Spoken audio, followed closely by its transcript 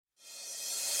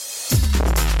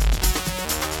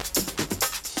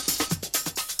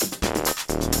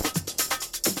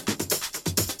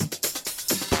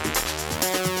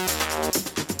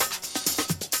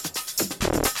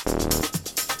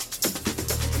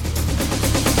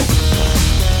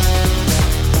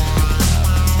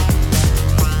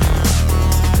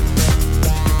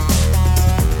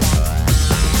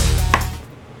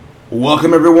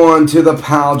Welcome everyone to the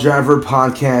Pile Driver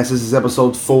Podcast. This is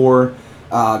episode 4,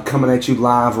 coming at you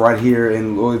live right here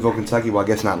in Louisville, Kentucky. Well, I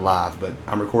guess not live, but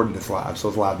I'm recording this live, so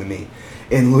it's live to me.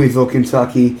 In Louisville,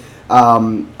 Kentucky.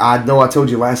 I know I told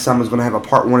you last time I was going to have a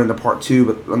part 1 and a part 2,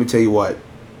 but let me tell you what.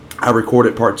 I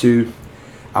recorded part 2.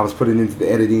 I was putting into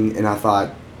the editing, and I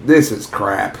thought, this is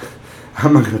crap.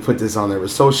 I'm not going to put this on there. It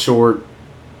was so short.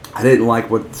 I didn't like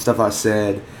what stuff I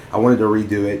said. I wanted to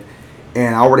redo it.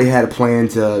 And I already had a plan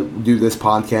to do this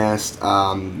podcast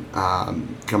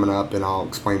coming up, and I'll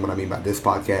explain what I mean by this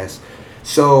podcast.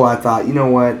 So I thought, you know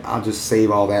what? I'll just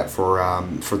save all that for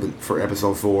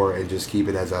episode 4 and just keep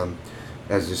it as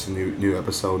just a new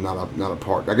episode, not a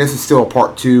part. I guess it's still a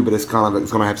part 2, but it's going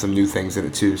to have some new things in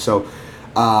it too. So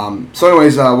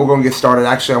anyways, we're going to get started.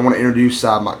 Actually, I want to introduce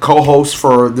my co-host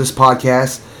for this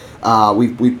podcast.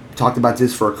 We talked about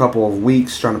this for a couple of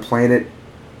weeks, trying to plan it.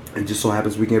 It just so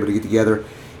happens we can be able to get together.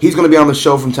 He's going to be on the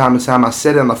show from time to time. I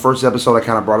said it on the first episode. I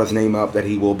kind of brought his name up that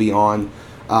he will be on.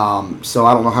 So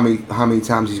I don't know how many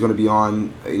times he's going to be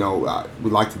on. You know,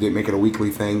 we'd like to make it a weekly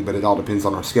thing, but it all depends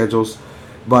on our schedules.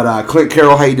 But Clint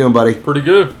Carroll, how you doing, buddy? Pretty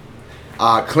good.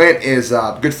 Clint is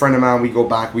a good friend of mine. We go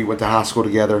back. We went to high school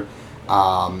together,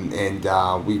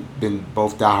 and we've been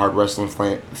both diehard wrestling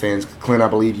fans. Clint, I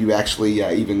believe you actually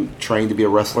even trained to be a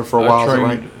wrestler for a while. I trained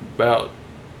right? about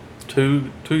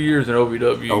two years in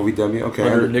OVW. OVW, okay.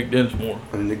 Under Nick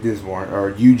Dinsmore. Or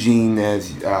Eugene,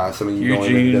 as some of you know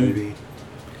in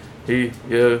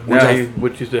WWE.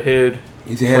 Which is the head.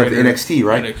 He's the head of NXT,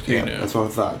 right? NXT now. That's what I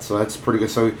thought. So that's pretty good.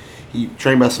 So he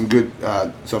trained by some good.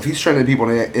 So if he's training people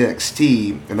in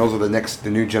NXT, and those are the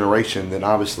new generation, then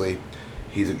obviously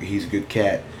he's a good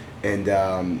cat. And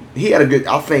he had a good.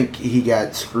 I think he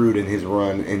got screwed in his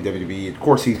run in WWE. Of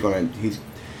course, he's gonna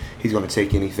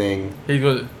take anything.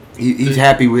 He's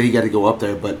happy when he got to go up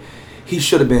there, but he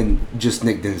should have been just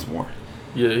Nick Dinsmore.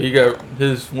 Yeah, he got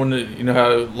his one. You know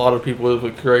how a lot of people is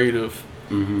with creative.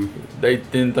 Mm-hmm. They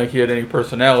didn't think he had any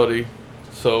personality,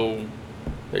 so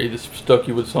they just stuck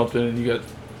you with something, and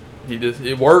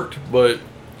it worked, but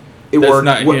it worked.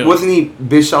 Not him. Wasn't he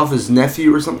Bischoff's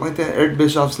nephew or something like that? Eric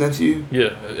Bischoff's nephew?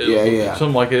 Yeah.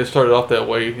 Something like it. It started off that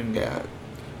way,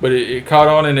 but it caught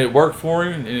on and it worked for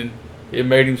him, and it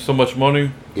made him so much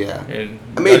money. Yeah, and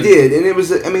it did, and it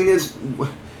was. I mean, it's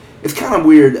kind of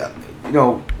weird. You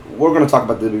know, we're going to talk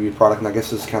about the WWE product, and I guess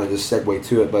this is kind of just segue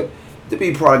to it. But the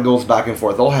WWE product goes back and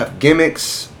forth. They'll have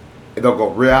gimmicks, and they'll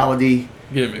go reality,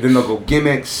 then they'll go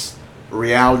gimmicks,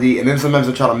 reality, and then sometimes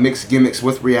they'll try to mix gimmicks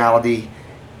with reality,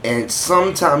 and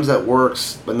sometimes that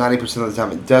works, but 90% of the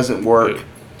time it doesn't work.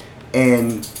 Yeah.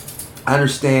 And I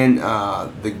understand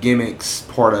the gimmicks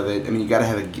part of it. I mean, you got to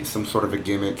have some sort of a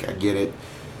gimmick. I get it,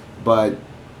 but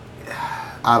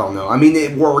I don't know. I mean,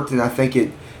 it worked, and I think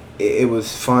it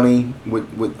was funny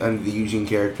with under the Eugene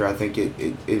character. I think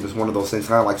it was one of those things,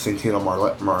 kind of like Santino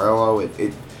Marello.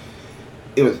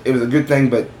 It was a good thing,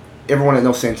 but everyone that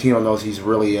knows Santino knows he's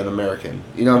really an American.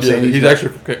 You know what I'm saying? He's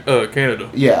actually from Canada.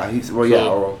 Yeah,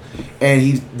 and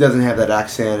he doesn't have that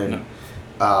accent, and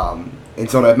and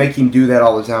so to make him do that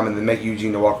all the time, and then make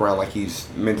Eugene to walk around like he's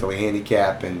mentally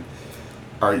handicapped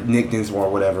or Nick Dinsmore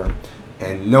or whatever.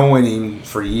 And knowing him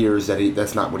for years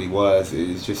that's not what he was,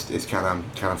 it's kind of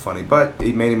funny. But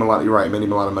it made him a lot. You're right, it made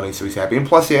him a lot of money, so he's happy. And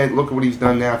plus, look at what he's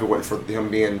done now. If it wasn't for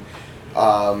him being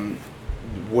the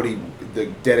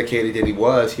dedicated that he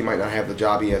was, he might not have the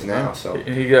job he has now. So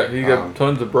he got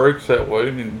tons of breaks that way,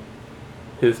 and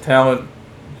his talent,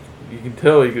 you can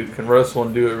tell he can wrestle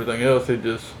and do everything else.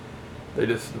 The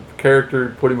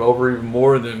character put him over even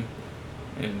more than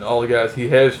all the guys he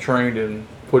has trained and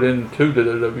put into the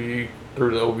WWE.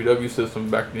 Through the OVW system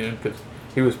back then, because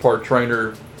he was part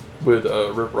trainer with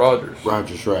Rip Rogers.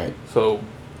 Rogers, right. So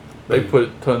they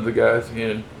put tons of guys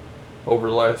in over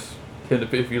the last 10 to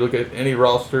 15. If you look at any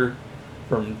roster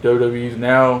from WWE's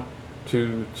now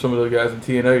to some of the guys in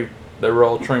TNA, they were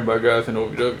all trained by guys in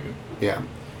OVW. Yeah.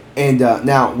 And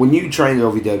now, when you trained at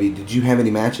OVW, did you have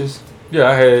any matches? Yeah,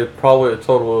 I had probably a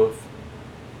total of,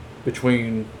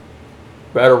 between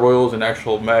battle royals and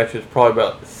actual matches, probably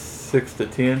about 6 to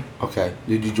 10. Okay.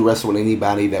 Did you wrestle with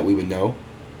anybody that we would know?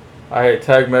 I had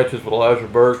tag matches with Elijah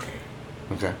Burke.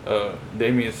 Okay.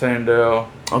 Damian Sandow.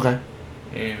 Okay.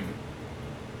 And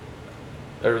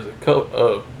there was a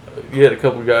couple. You had a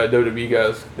couple of WWE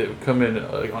guys that would come in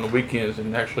on the weekends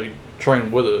and actually train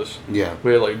with us. Yeah.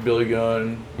 We had like Billy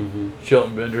Gunn,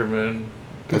 Shelton Benjamin,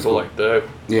 people like that.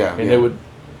 Yeah. And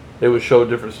they would show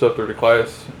different stuff through the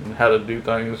class and how to do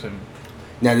things. And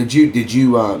now, did you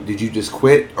just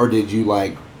quit, or did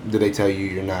they tell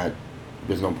you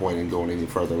there's no point in going any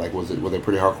further? Like, were they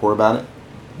pretty hardcore about it?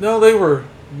 No, they were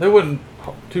they wasn't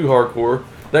too hardcore.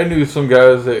 They knew some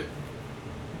guys that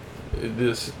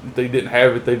they didn't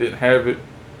have it. They didn't have it.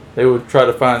 They would try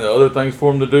to find the other things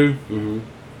for them to do. Mm-hmm.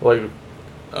 Like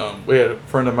we had a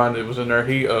friend of mine that was in there.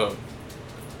 He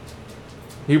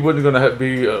wasn't going to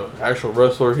be an actual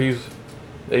wrestler.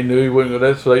 They knew he wasn't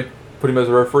going to, so they put him as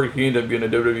a referee. He ended up getting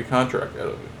a WWE contract out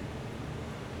of it.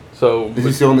 So is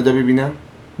he still in the WWE now?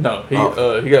 No, he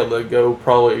got let go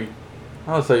probably,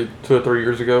 I would say 2 or 3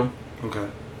 years ago. Okay.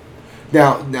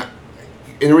 Now,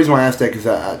 and the reason why I asked that because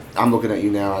I'm looking at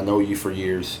you now. I know you for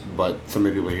years, but some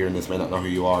of the people hearing this may not know who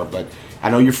you are. But I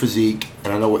know your physique,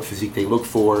 and I know what physique they look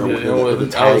for. And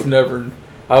I was never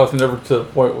to the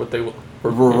point what they were.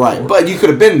 Right, but you could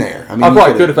have been there. I mean, I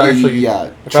probably could have actually.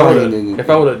 Yeah, if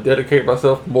I would have dedicated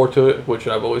myself more to it, which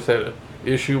I've always had an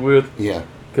issue with. Yeah.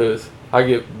 Because I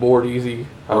get bored easy.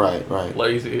 I'm right.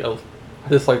 Lazy. I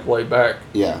just like to lay back.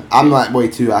 Yeah, I'm that way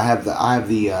too. I have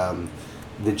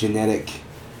the genetic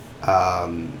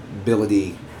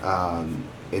ability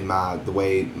in the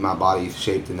way my body is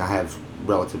shaped, and I have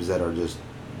relatives that are just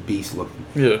beast looking.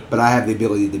 Yeah. But I have the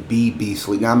ability to be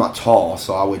beastly. Now I'm not tall,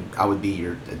 so I would be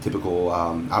your typical.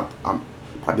 I'm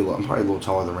probably a little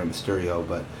taller than Rey Mysterio,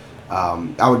 but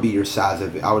I would be your size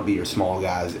I would be your small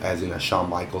guys, as in a Shawn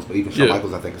Michaels. But even Shawn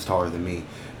Michaels, I think, is taller than me.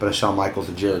 But a Shawn Michaels,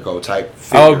 a Jericho type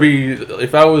figure. I would be,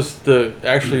 if I was to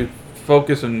actually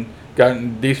focus and got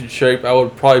in decent shape, I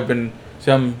would probably been.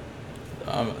 See, I'm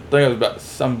about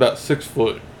 6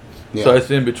 foot, so it's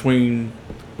in between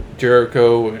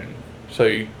Jericho and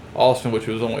say Austin, which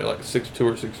was only like 6'2"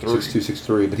 or 6'3". 6'2",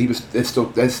 6'3", but he was.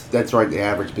 That's right, the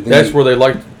average. But then that's where they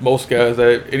like most guys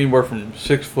at anywhere from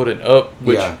 6 foot and up.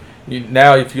 Which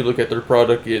now, if you look at their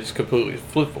product, it's completely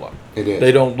flip flop. It is.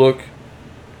 They don't look.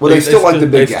 Well, they still like the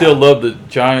big guy. They still love the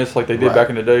giants like they did back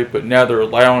in the day, but now they're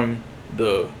allowing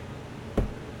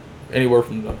anywhere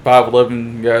from the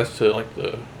 5'11" guys to like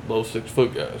the low 6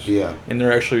 foot guys. Yeah. And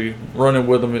they're actually running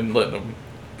with them and letting them,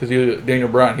 because Daniel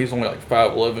Bryan, he's only like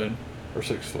 5'11" or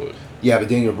 6 foot. Yeah, but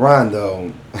Daniel Bryan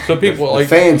though. So people the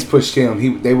fans pushed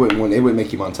him. They wouldn't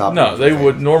make him on top. No, they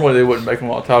would normally they wouldn't make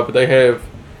him on top, but they have.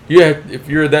 If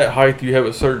you're that height, you have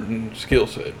a certain skill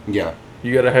set. Yeah.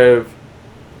 You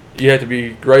have to be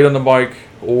great on the mic,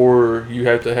 or you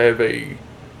have to have a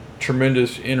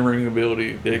tremendous in-ring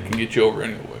ability that can get you over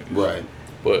anyway. Right.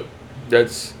 But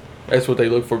that's what they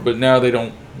look for. But now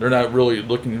they're not really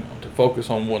looking to focus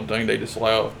on one thing. They just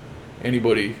allow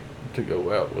anybody to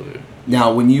go out with it.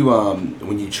 Now, when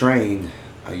you trained,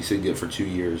 you said you did it for 2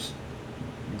 years.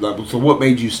 So what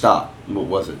made you stop? What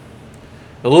was it?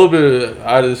 A little bit.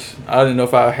 I didn't know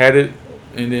if I had it,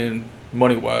 and then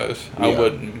money wise, I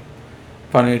wouldn't.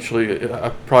 Financially, I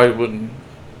probably wouldn't.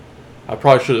 I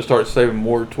probably should have started saving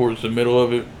more towards the middle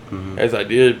of it, as I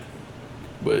did,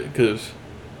 but because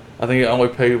I think I only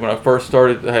paid when I first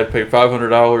started. I had to pay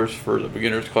 $500 for the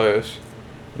beginners class.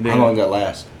 And then how long did that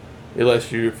last? It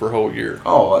lasts you for a whole year.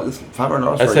 Oh, it's $500 for a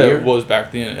year? That's how it was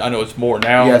back then. I know it's more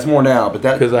now. Yeah, it's more now, but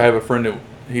that because I have a friend that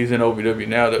he's in OVW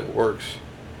now that works.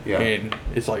 Yeah. And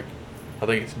it's like, I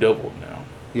think it's doubled now.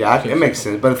 Yeah, it makes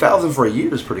sense. But $1,000 for a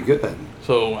year is pretty good.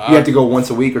 So you have to go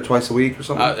once a week or twice a week or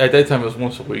something. At that time, it was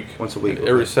once a week. Once a week.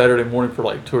 Every Saturday morning for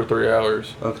like 2 or 3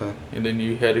 hours. Okay. And then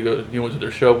you had to go. You went to their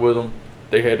show with them.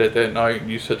 They had that night. And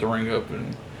you set the ring up,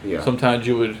 and sometimes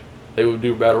they would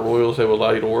do battle royals. They would allow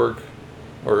you to work,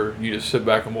 or you just sit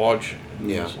back and watch. And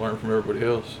just learn from everybody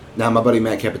else. Now my buddy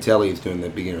Matt Capitelli is doing the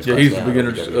beginners. Yeah, he's the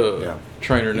beginners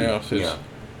trainer now. So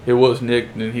it was Nick,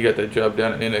 and then he got that job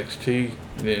down at NXT,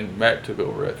 and then Matt took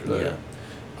over after that.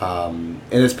 Yeah. And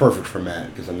it's perfect for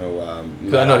Matt because I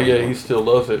know. He still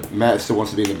loves it. Matt still wants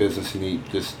to be in the business, and he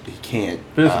can't.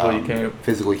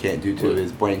 Physically, he can't due to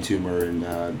his brain tumor, and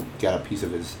got a piece of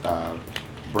his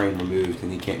brain removed,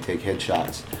 and he can't take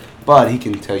headshots. But he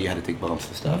can tell you how to take bumps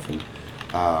and stuff. And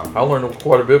I learned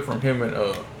quite a bit from him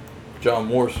and John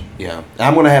Morrison. Yeah,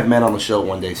 I'm gonna have Matt on the show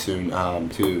one day soon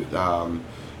too.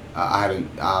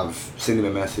 I've sent him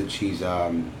a message. He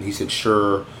said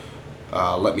sure,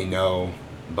 let me know,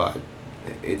 but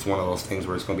it's one of those things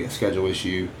where it's going to be a schedule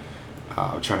issue.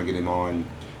 I'm trying to get him on,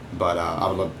 but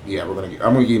I'm gonna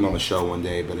get him on the show one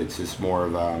day. But it's just more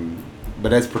of but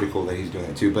that's pretty cool that he's doing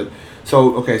that too. But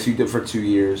so you did for 2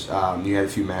 years. You had a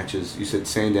few matches. You said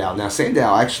Sandow. Now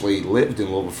Sandow actually lived in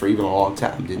Louisville for even a long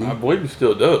time, didn't he? I believe he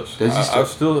still does. Does he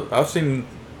still? I've seen,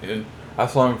 and I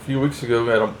saw him a few weeks ago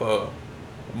at a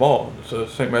mall, so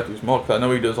St. Matthew's Mall. Cause I know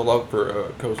he does a lot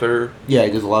for Kosher. Yeah,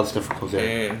 he does a lot of stuff for Kosher.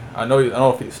 And I don't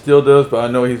know if he still does, but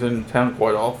I know he's in town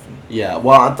quite often. Yeah,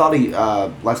 well, I thought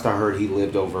last I heard, he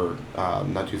lived over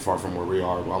not too far from where we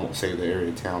are. Well, I won't say the area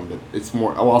of town, but it's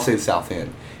more. Oh, I'll say the South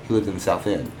End. He lived in the South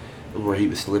End, where he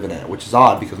was living at, which is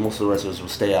odd because most of the wrestlers will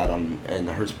stay out in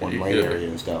the Hurstbourne Lane area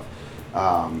and stuff.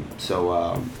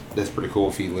 So that's pretty cool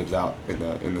if he lives out in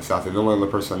the South. And the only other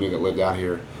person I knew that lived out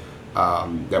here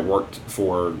that worked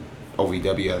for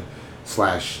OVW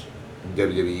 /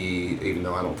 WWE, even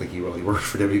though I don't think he really worked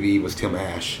for WWE, was Tim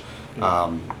Ash.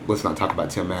 Let's not talk about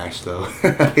Tim Ash, though.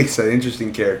 He's an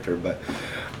interesting character. But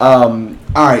all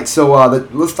right, so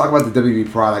let's talk about the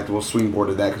WWE product. We'll swing board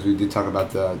to that because we did talk about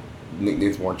the Nick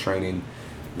Dinsmore training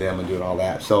them and doing all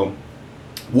that. So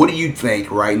what do you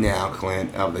think right now,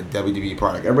 Clint, of the WWE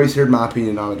product? Everybody's heard my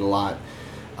opinion on it a lot.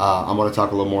 I'm going to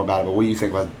talk a little more about it, but what do you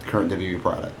think about the current WWE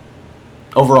product?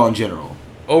 Overall in general.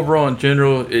 Overall in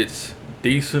general, it's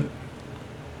decent.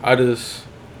 I'm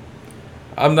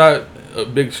not a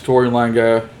big storyline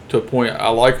guy to a point. I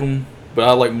like them, but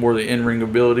I like more the in-ring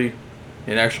ability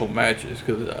and actual matches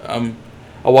because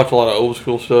I watch a lot of old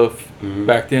school stuff. Mm-hmm.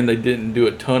 Back then, they didn't do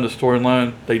a ton of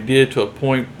storyline. They did to a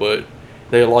point, but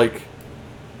they like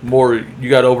more. You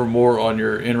got over more on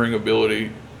your in-ring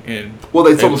ability and. Well,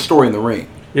 they told a story in the ring.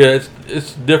 Yeah,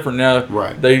 it's different now.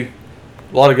 Right. A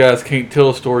lot of guys can't tell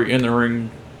a story in the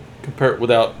ring compared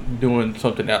without doing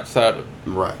something outside of it.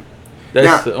 Right.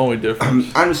 That's the only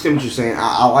difference. I understand what you're saying.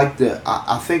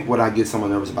 I think what I get somewhat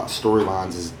nervous about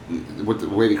storylines is with the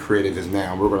way the creative is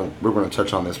now. We're gonna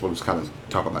touch on this. We'll just kind of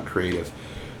talk about creative.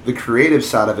 The creative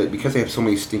side of it, because they have so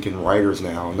many stinking writers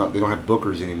now. They don't have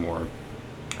bookers anymore.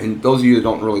 And those of you that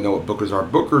don't really know what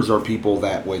bookers are people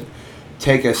that would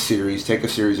take a series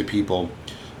of people.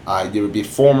 There would be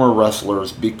former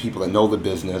wrestlers, big people that know the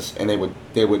business, and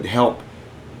they would help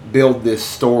build this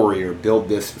story or build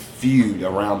this feud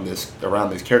around these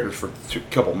characters for a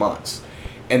couple months.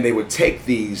 And they would take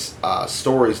these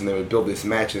stories and they would build this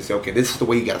match and say, okay, this is the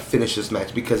way you got to finish this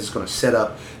match because it's going to set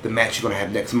up the match you're going to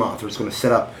have next month, or it's going to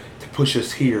set up to push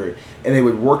us here. And they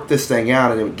would work this thing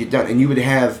out and it would get done. And you would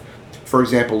have, for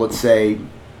example, let's say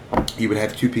you would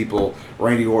have two people,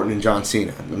 Randy Orton and John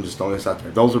Cena. I'm just throwing this out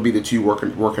there. Those would be the two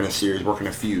working a series, working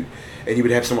a feud. And you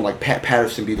would have someone like Pat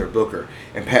Patterson be their booker.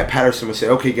 And Pat Patterson would say,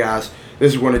 okay, guys,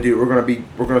 this is what we're going to do.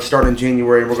 We're going to start in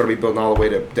January and we're going to be building all the way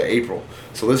to April.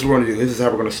 So this is what we're going to do. This is how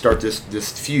we're going to start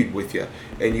this feud with you.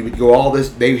 And you would go all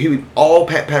this. All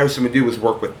Pat Patterson would do was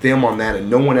work with them on that, and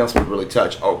no one else would really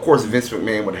touch. Oh, of course, Vince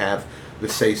McMahon would have the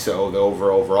say-so, the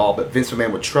overall, but Vince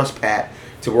McMahon would trust Pat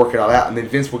to work it all out, and then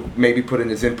Vince would maybe put in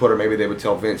his input, or maybe they would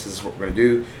tell Vince, this is what we're going to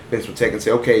do. Vince would take and say,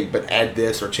 okay, but add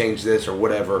this or change this or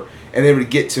whatever, and they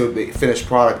would get to the finished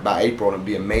product by April, and it would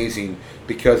be amazing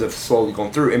because of slowly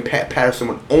going through. And Pat Patterson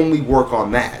would only work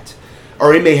on that,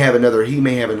 or he may have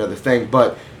another thing,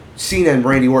 but Cena and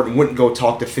Randy Orton wouldn't go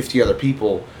talk to 50 other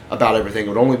people about everything. It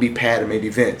would only be Pat and maybe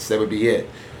Vince. That would be it.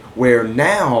 Where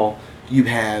now you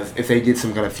have, if they did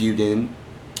some kind of feud in,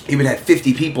 you would have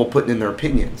 50 people putting in their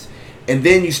opinions. And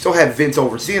then you still have Vince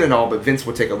overseeing it all, but Vince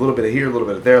would take a little bit of here, a little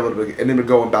bit of there, a little bit, and then would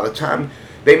go. And by the time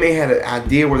they may have an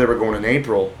idea where they were going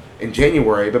in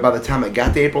January, but by the time it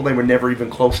got to April, they were never even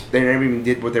close. They never even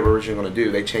did what they were originally going to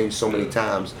do. They changed so many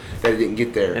times that it didn't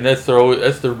get there. And that's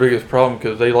their biggest problem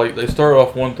because they start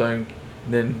off one thing,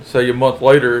 and then say a month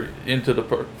later into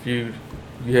the feud,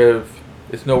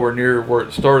 it's nowhere near where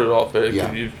it started off at.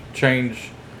 Yeah. You change,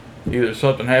 either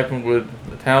something happened with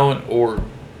the talent or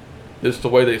just the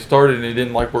way they started and they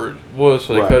didn't like where it was,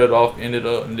 so they cut it off, ended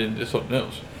up, and then did something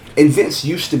else. And Vince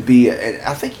used to be, and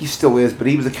I think he still is, but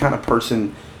he was the kind of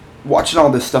person, watching all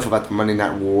this stuff about the Monday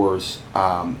Night Wars,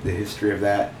 the history of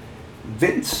that,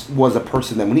 Vince was a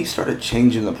person that when he started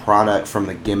changing the product from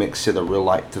the gimmicks to the real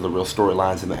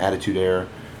storylines in the Attitude Era,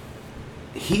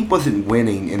 he wasn't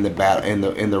winning in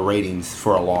the ratings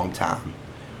for a long time.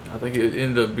 I think it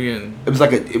ended up being. It was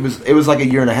like a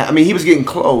year and a half. I mean, he was getting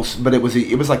close, but it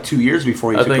was like 2 years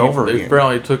before he took over again. They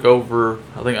apparently took over.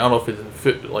 I don't know if it's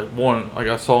fit like one. Like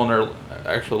I saw in there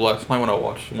actually last night when I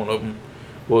watched one of them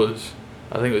was,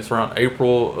 I think it was around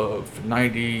April of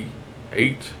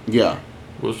 '98. Yeah,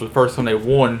 was the first time they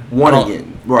won.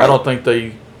 Again. Right. I don't think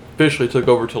they officially took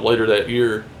over till later that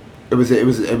year. It was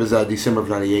December of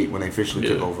 '98 when they officially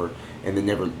took over, and they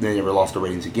never lost the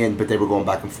ratings again. But they were going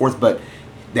back and forth. But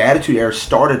the Attitude Era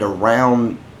started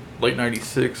around late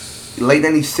 '96. Late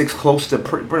 '96, close to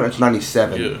pretty much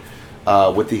 '97. Yeah.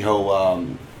 With the whole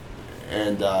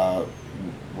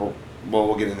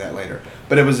we'll get into that later.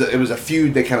 But it was a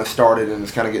feud that kind of started and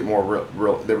it's kind of getting more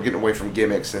real. They were getting away from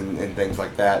gimmicks and things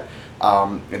like that.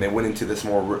 And they went into this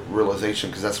more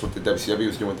realization because that's what the WCW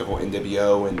was doing with the whole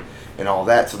NWO and all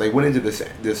that. So they went into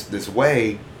this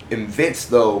way. And Vince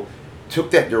though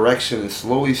took that direction and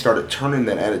slowly started turning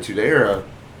that Attitude Era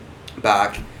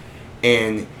back,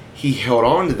 and he held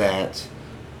on to that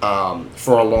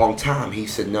for a long time. He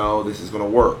said, no, this is going to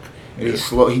work. And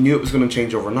he knew it was going to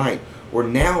change overnight. Or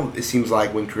now it seems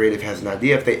like when creative has an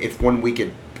idea, if 1 week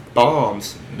it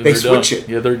bombs, they switch it.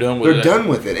 Yeah, they're done with it. They're done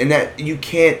with it. And that you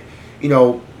can't,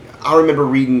 I remember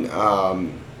reading,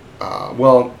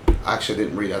 well, actually I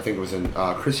didn't read it. I think it was in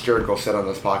Chris Jericho said on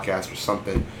this podcast or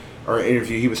something, or an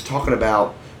interview, he was talking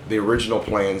about the original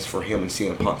plans for him and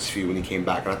CM Punk's feud when he came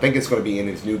back. And I think it's going to be in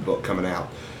his new book coming out.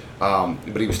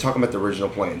 But he was talking about the original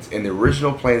plans. And the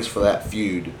original plans for that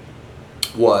feud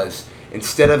was,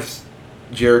 instead of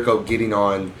Jericho getting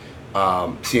on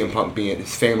CM Punk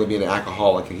his family being an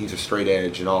alcoholic and he's a straight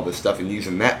edge and all this stuff and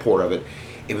using that part of it,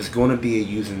 it was going to be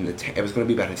it was going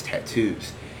to be about his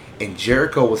tattoos. And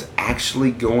Jericho was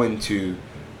actually going to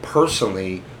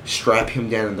personally strap him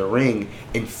down in the ring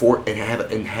and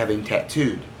have him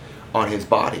tattooed on his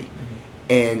body.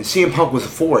 And CM Punk was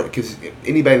for it because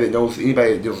anybody that deals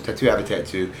with tattoo have a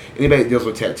tattoo. Anybody that deals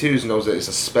with tattoos knows that it's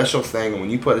a special thing, and when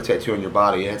you put a tattoo on your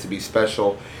body, it has to be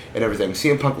special and everything.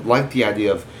 CM Punk liked the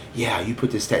idea of, yeah, you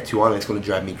put this tattoo on, it's going to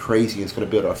drive me crazy, it's going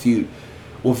to build our feud.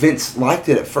 Well, Vince liked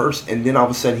it at first, and then all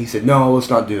of a sudden he said, no, let's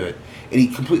not do it. And he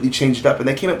completely changed it up, and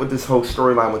they came up with this whole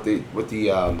storyline with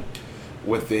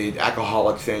the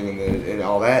alcoholic thing and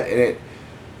all that, and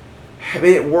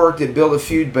it worked. It built a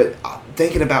feud, but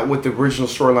thinking about what the original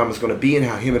storyline was going to be and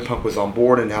how him and Punk was on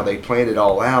board and how they planned it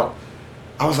all out,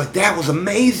 I was like, that was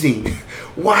amazing.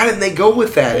 Why didn't they go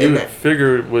with that? You would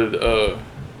figure with the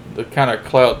kind of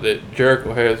clout that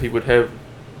Jericho has, he would have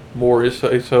more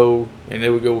say-so, and they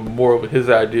would go more with his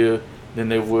idea than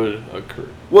they would occur.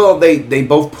 Well, they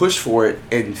both pushed for it,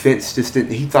 and Vince just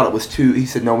didn't. He thought it was too. He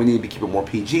said, no, we need to keep it more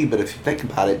PG. But if you think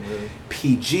about it,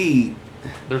 PG.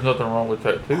 There's nothing wrong with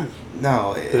tattoos.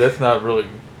 No, that's not really.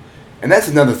 And that's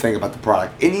another thing about the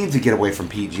product. It needs to get away from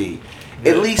PG.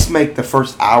 Yeah. At least make the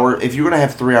first hour. If you're going to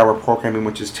have 3-hour programming,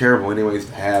 which is terrible anyways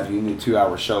to have, you need a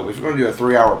 2-hour show. But if you're going to do a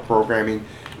 3-hour programming,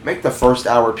 make the first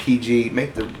hour PG.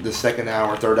 Make the second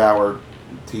hour, third hour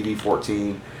TV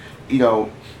 14.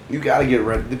 You got to get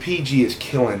rid. The PG is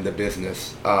killing the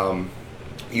business.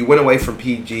 You went away from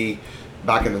PG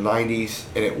back in the 90s,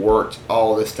 and it worked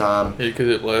all this time. Yeah, because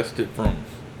it lasted from,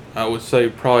 I would say,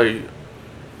 probably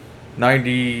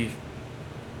 92,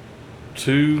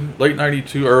 late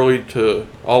 92, early to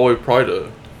all the way probably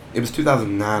to... It was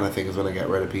 2009, I think, is when they got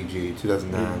rid of PG.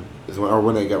 2009 is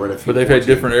when they got rid of. But they've had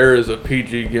different eras of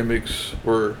PG gimmicks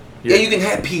where. Yeah, you can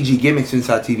have PG gimmicks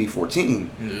inside TV 14.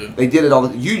 Yeah. They did it all.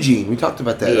 Eugene, we talked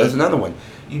about that. Yeah. That's another one.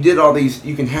 You did all these.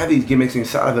 You can have these gimmicks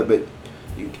inside of it, but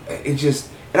it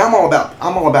just. And I'm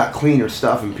all about cleaner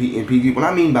stuff in PG. When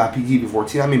I mean by PG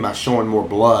 14, I mean by showing more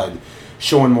blood,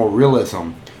 showing more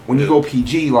realism. When you go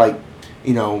PG, like,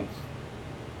 you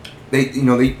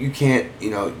can't,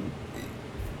 you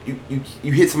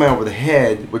hit somebody over the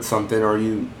head with something, or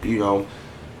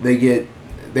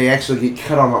they actually get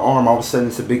cut on the arm. All of a sudden,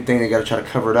 it's a big thing. They got to try to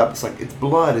cover it up. It's like, it's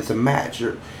blood. It's a match.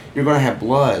 You're going to have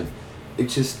blood.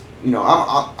 It's just,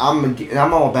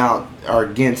 I'm all about or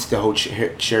against the whole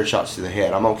chair shots to the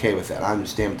head. I'm okay with that. I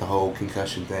understand with the whole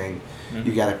concussion thing. Mm-hmm.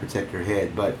 You got to protect your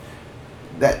head, but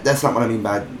that's not what I mean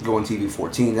by going TV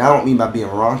 14. And I don't mean by being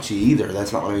raunchy either.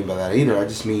 That's not what I mean by that either. I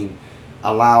just mean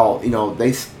allow.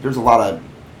 There's a lot of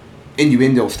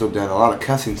innuendo still done, a lot of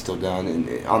cussing still done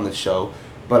on the show.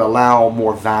 But allow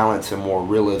more violence and more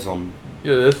realism,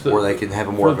 where they can have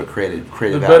a more of a creative.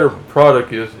 The better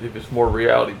product is if it's more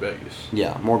reality based.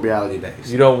 Yeah, more reality based.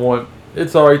 You don't want.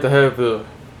 It's all right to have the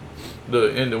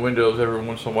innuendos every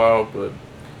once in a while, but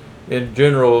in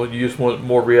general, you just want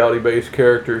more reality based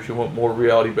characters. You want more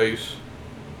reality based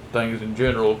things in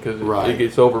general because it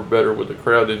gets over better with the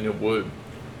crowd than it would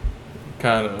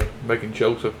kind of making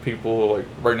jokes of people like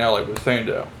right now, like with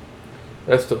Sandow.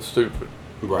 That's stuff stupid.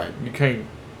 Right.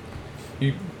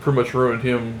 You pretty much ruined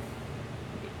him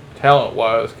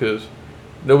talent-wise because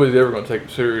nobody's ever going to take him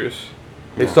serious.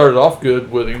 They started off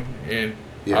good with him, and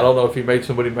I don't know if he made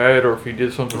somebody mad or if he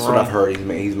did something wrong. That's what I've heard. He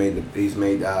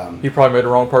probably made the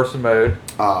wrong person mad.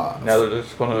 Now they're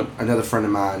just going to... Another friend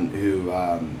of mine who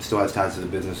still has ties to the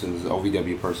business and is an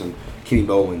OVW person, Kenny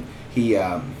Boland, he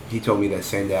told me that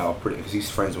Sandow, because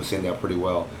he's friends with Sandow pretty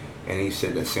well, and he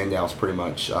said that Sandow's pretty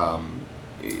much...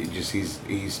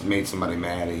 he's made somebody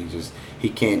mad, and he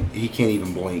can't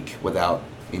even blink without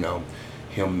him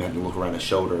having to look around his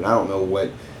shoulder. And I don't know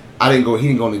what he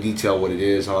didn't go into detail what it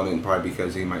is on it, and probably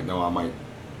because he might know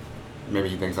maybe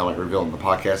he thinks I might reveal it in the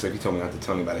podcast. If he told me not to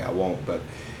tell anybody, I won't. But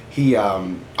he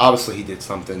obviously he did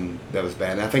something that was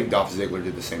bad, and I think Dolph Ziggler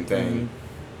did the same thing.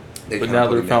 Mm-hmm. But now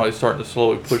they're finally starting to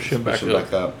slowly push him back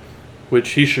up,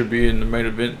 which he should be in the main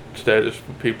event status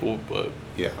for people. But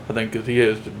yeah, I think because he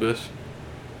has the best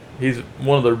he's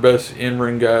one of their best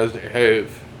in-ring guys they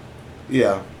have.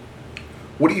 Yeah.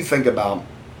 What do you think about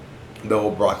the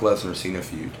whole Brock Lesnar Cena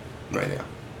feud right now?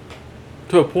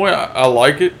 To a point, I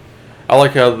like it. I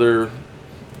like how they're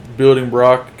building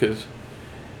Brock because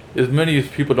as many as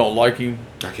people don't like him,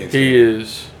 he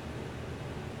is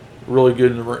really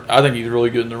good in the ring. I think he's really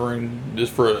good in the ring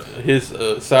just for his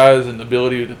size and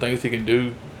ability, the things he can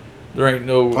do. There ain't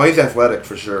no. Oh, he's athletic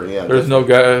for sure. Yeah. There's no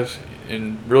guys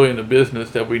in the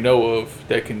business that we know of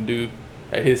that can do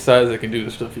at his size that can do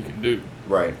the stuff he can do.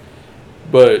 Right.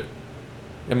 But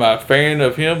am I a fan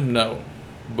of him? No.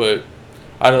 But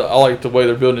I like the way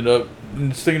they're building it up.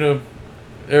 And Cena,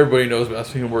 everybody knows about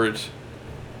Cena, where it's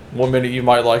 1 minute you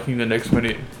might like him, the next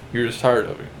minute you're just tired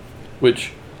of him.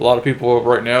 Which a lot of people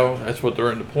right now, that's what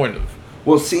they're in the point of.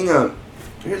 Well, Cena,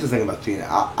 here's the thing about Cena.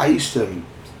 I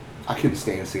couldn't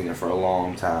stand Cena for a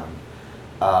long time.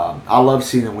 I loved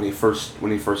Cena when he first came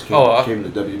to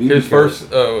WWE. His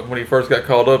first when he first got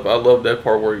called up, I loved that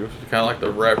part where he was kind of like the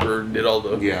rapper and did all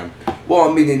the. Yeah. Well,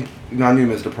 I mean, I knew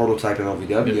him as the prototype in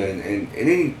OVW, yeah. and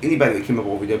anybody that came up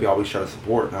with OVW I always tried to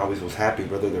support, and I always was happy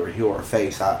whether they were heel or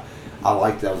face. I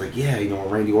liked it. I was like, yeah, when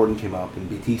Randy Orton came up and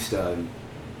Batista, and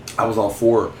I was all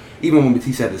for. Even when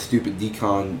Batista had the stupid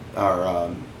Deacon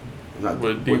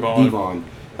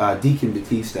Deacon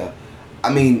Batista.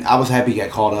 I mean, I was happy he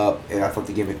got caught up, and I thought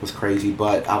the gimmick was crazy,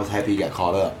 but I was happy he got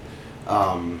caught up.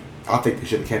 I think they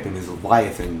should have kept him his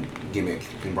Leviathan gimmick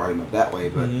and brought him up that way,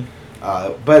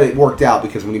 but it worked out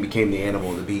because when he became the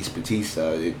Animal, the Beast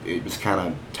Batista, it was kind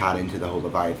of tied into the whole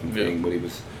Leviathan thing,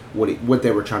 what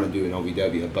they were trying to do in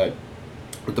OVW. But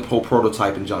with the whole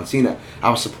prototype and John Cena,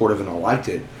 I was supportive and I liked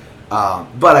it.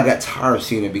 But I got tired of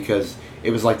Cena because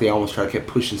it was like they almost kept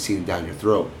pushing Cena down your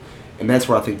throat. And that's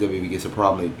where I think WWE gets a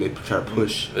problem. They try to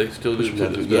push. They still do to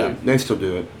this day. Yeah, they still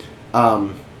do it.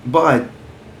 But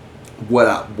what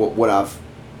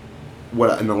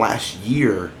in the last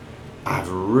year, I've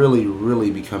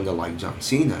really become to like John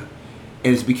Cena,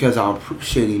 and it's because I'm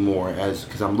appreciating more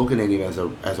because I'm looking at him as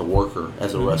a worker,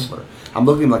 as a wrestler. I'm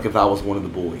looking at him like if I was one of the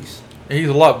boys. And he's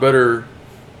a lot better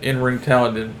in-ring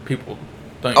talent than people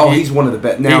think. Oh, he's one of the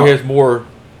best. Now, he has more.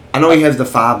 I know he has the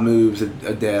 5 moves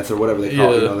of death or whatever they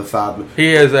call it. The 5.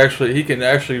 He can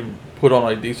actually put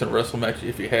on a decent wrestling match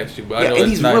if he has to. But I know and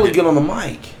he's really good on the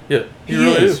mic. Yeah, he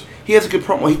really is. He has a good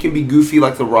promo. He can be goofy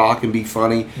like The Rock and be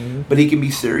funny, but he can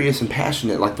be serious and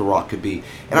passionate like The Rock could be.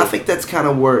 And I think that's kind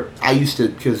of where I used to,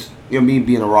 because me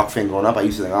being a Rock fan growing up, I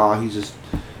used to think, oh, he's just,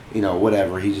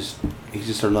 whatever. He's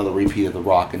just another repeat of The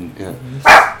Rock. And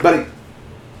but.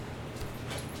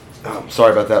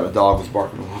 Sorry about that. My dog was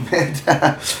barking a little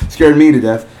bit. Scared me to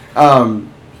death.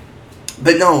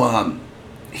 But no,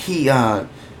 he.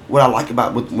 What I like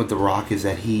about with The Rock is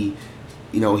that The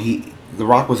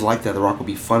Rock was like that. The Rock would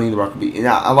be funny. The Rock would be. And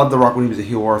I love The Rock when he was a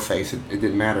heel or a face. It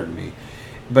didn't matter to me.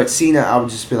 But Cena, I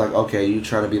would just be like, okay, you're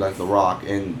trying to be like The Rock,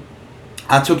 and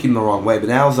I took him the wrong way. But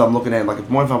now as I'm looking at him, like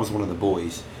if I was one of the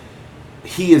boys,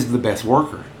 he is the best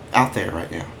worker out there right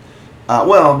now.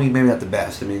 Well, I mean, maybe not the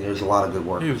best. I mean, there's a lot of good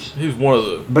workers. He's one of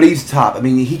the. But he's top. I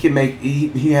mean, he can make.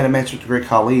 He had a match with the Great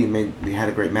Khali and he had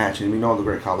a great match. And we know the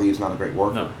Great Khali is not a great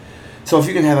worker. No. So if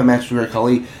you can have a match with the Great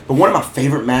Khali, but one of my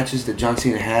favorite matches that John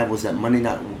Cena had was that Monday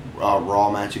Night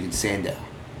Raw match against Sandow.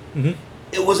 Mm-hmm.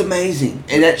 It was amazing,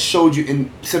 and that showed you.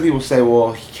 And some people say,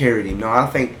 "Well, he carried him." No, I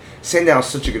think Sandow is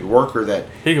such a good worker that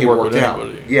he can work with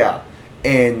anybody. Out. Yeah,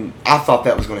 and I thought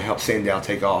that was going to help Sandow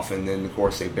take off, and then of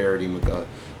course they buried him with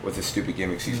the stupid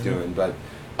gimmicks he's doing. But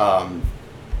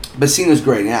Cena's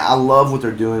great. And I love what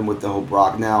they're doing with the whole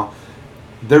Brock. Now,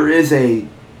 there is a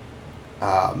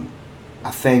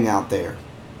thing out there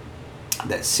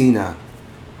that Cena,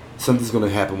 something's going to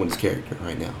happen with his character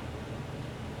right now.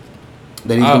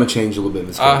 That he's going to change a little bit of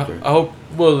his character. I hope.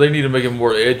 Well, they need to make him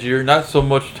more edgier. Not so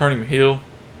much turn him heel.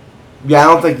 Yeah,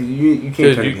 I don't think you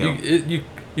can't turn him heel.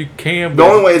 You can. The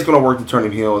only way it's going to work to turn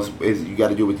him heel is you got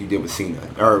to do what you did with Cena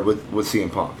or with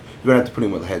CM Punk. You're going to have to put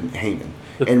him with Heyman.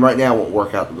 And right now it won't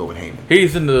work out to go with Heyman.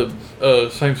 He's in the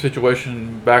same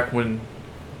situation back when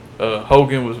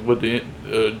Hogan was with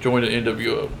joined the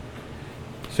NWO.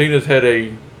 Cena's had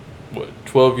a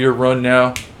 12-year run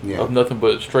now of nothing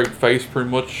but straight face, pretty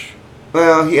much.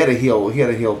 Well, he had a heel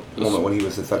moment when he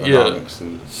was at Economics.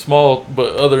 And small,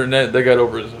 but other than that, they got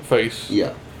over his face.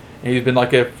 Yeah. And he's been like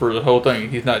that for the whole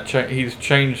thing. He's not. He's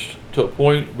changed to a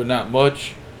point, but not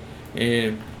much.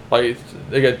 And like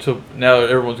they got to now,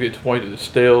 everyone's getting to the point that it's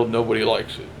stale. Nobody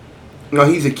likes it. No,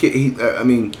 he's a kid.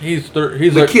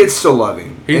 The kids still love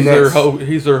him. He's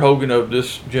their Hogan of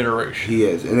this generation. He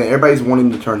is, and everybody's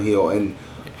wanting him to turn heel. And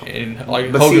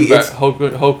like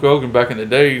Hulk Hogan back in the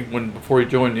day before he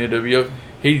joined the NWO,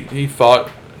 he fought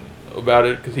about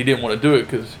it because he didn't want to do it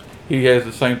because he has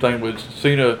the same thing with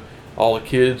Cena, all the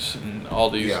kids and all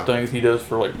these things he does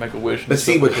for like Make-A-Wish. But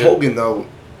see, with Hogan though,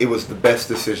 it was the best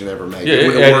decision ever made.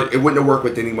 Yeah, it wouldn't have worked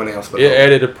with anyone else. But it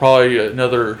added probably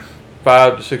another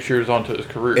 5 to 6 years onto his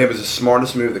career. It was the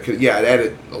smartest move that could. Yeah, it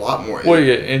added a lot more. Well,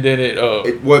 yeah, and then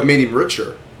it what made him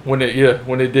richer. When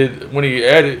he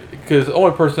added, because the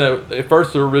only person that at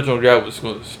first the original guy was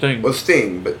Sting. Well,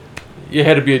 Sting, but it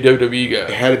had to be a WWE guy.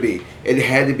 It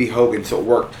had to be Hogan, so it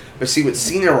worked. But see, with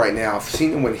Cena right now, if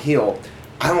Cena went heel,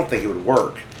 I don't think it would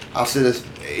work. I'll say this: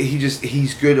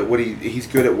 he's good at what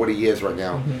he is right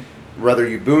now. Mm-hmm. Whether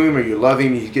you boo him or you love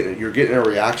him, you're getting a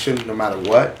reaction no matter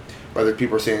what. Whether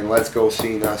people are saying "Let's go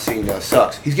Cena," Cena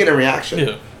sucks. He's getting a reaction.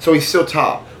 Yeah. So he's still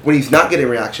top. When he's not getting a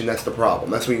reaction, that's the problem.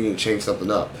 That's when you need to change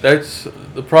something up. That's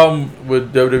the problem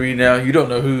with WWE now. You don't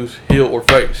know who's heel or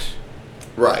face.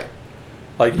 Right.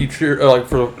 Like like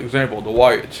for example, the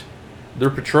Wyatts. They're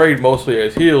portrayed mostly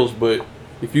as heels, but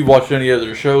if you watch any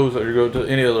other shows or you go to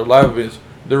any other live events,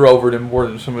 they're over them more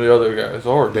than some of the other guys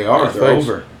are. They are. They're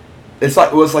over. It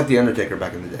was like the Undertaker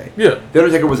back in the day. Yeah. The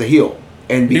Undertaker was a heel.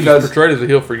 And because he was portrayed as a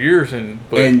heel for years,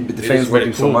 but the fans liked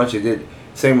him so much, it did.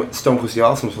 Same with Stone Cold Steve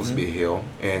Austin was supposed to be a heel,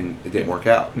 and it didn't work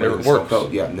out. Never works.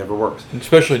 It never works. And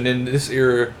especially in this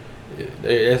era,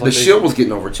 the Shield was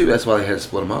getting over too. That's why they had to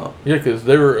split them up. Yeah, because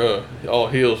they were all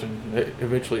heels, and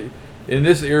eventually, in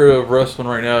this era of wrestling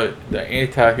right now, the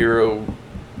anti-hero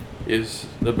is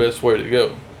the best way to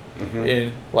go. Mm-hmm.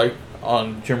 And like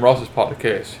on Jim Ross's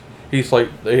podcast, he's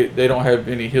like they don't have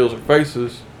any heels or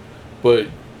faces, but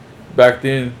back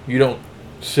then you don't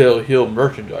sell heel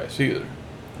merchandise either.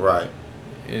 Right.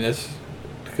 And that's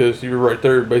because you were right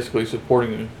there basically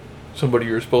supporting somebody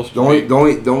you're supposed to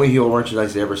the only heel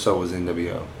merchandise they ever sold was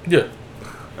NWO. Yeah.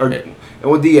 And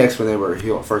with DX when they were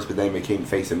heel at first, but they became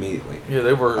face immediately. Yeah,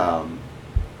 they were.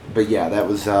 But yeah, that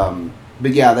was.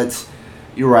 But yeah, that's.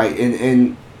 You're right,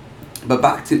 but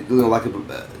back to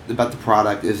about the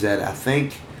product is that I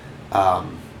think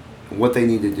what they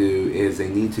need to do is they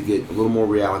need to get a little more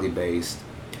reality based.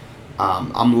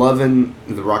 I'm loving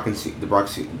the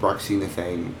Brock Cena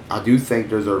thing. I do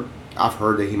think I've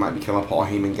heard that he might become a Paul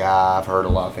Heyman guy. I've heard a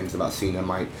lot of things about Cena.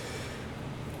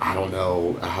 I don't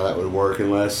know how that would work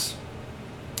unless.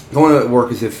 The only way it would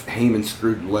work is if Heyman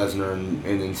screwed Lesnar and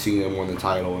then Cena won the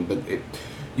title. But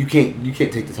you can't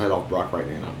take the title off Brock right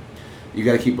now. You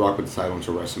got to keep Brock with the title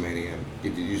until WrestleMania.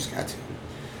 You just got to.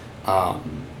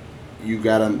 You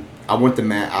got to. I want the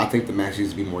match. I think the match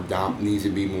needs to be more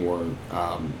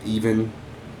even.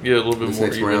 Yeah, a little bit this more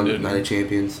next even. Round, Night of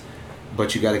Champions.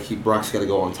 But you got to keep Brock's got to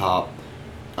go on top.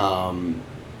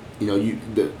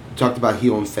 Talked about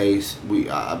heel and face. We're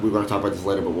going to talk about this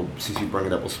later, but since you bring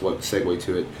it up, we'll segue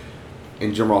to it.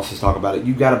 And Jim Ross is talking about it.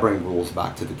 You got to bring rules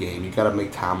back to the game. You got to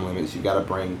make time limits. You got to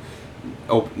bring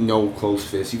no closed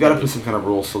fists. You got to put some kind of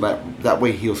rules so that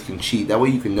way heels can cheat. That way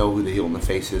you can know who the heel and the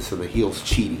face is. So the heel's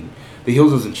cheating. The heel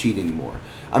doesn't cheat anymore.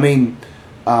 I mean,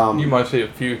 you might see a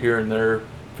few here and there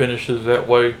finishes that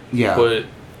way. Yeah, but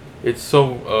it's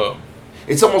so.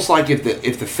 It's almost like if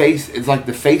the face, it's like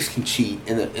the face can cheat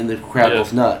and the crowd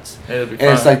goes nuts, and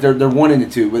it's like they're wanting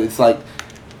it to, but it's like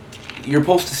you're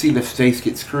supposed to see the face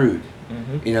get screwed,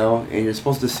 and you're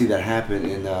supposed to see that happen,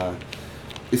 and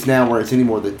it's now where it's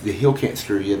anymore that the heel can't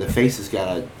screw you, the face has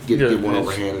got to get one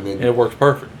overhand, and then it works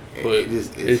perfect. But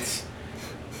it's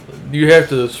you have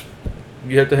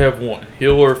to have one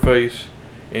heel or face,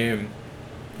 and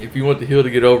if you want the heel to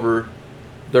get over,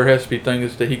 there has to be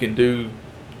things that he can do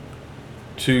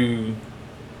to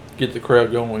get the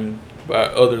crowd going by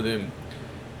other than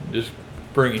just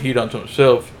bringing heat onto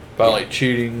himself by like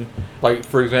cheating. Like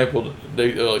for example,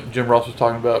 Jim Ross was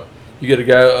talking about, you get a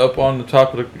guy up on the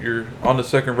top of on the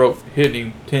second rope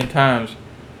hitting him 10 times,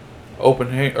 open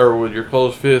hand or with your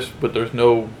closed fist, but there's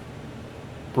no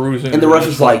bruising. And the ref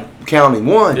is like counting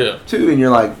 1, yeah. 2, and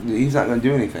you're like, he's not going to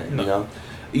do anything. No.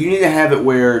 You need to have it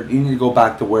where you need to go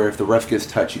back to where if the ref gets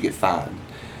touched, you get fined.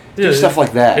 Yeah, stuff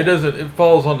like that. It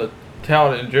falls on the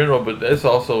talent in general, but that's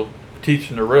also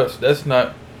teaching the refs. That's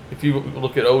not, if you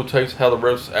look at old tapes, how the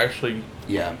refs actually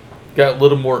got a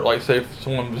little more, like say if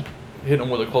someone was hitting them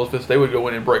with a closed fist, they would go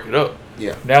in and break it up.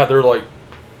 Yeah. Now they're like,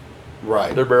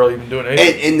 right. They're barely even doing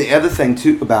anything. And the other thing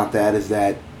too about that is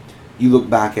that you look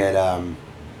back at, I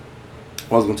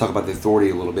was going to talk about the authority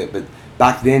a little bit, but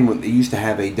back then when they used to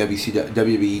have a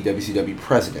WWE, WCW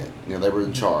president, they were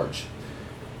in charge.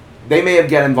 They may have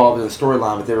got involved in the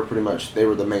storyline, but they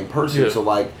were the main person. Yeah. So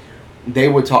like, they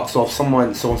would talk. So if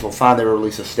so-and-so fined, they would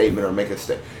release a statement or make a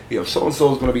statement.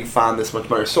 So-and-so is going to be fined this much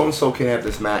money. So-and-so can have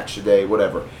this match today,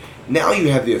 whatever. Now you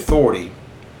have the authority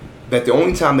But the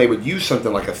only time they would use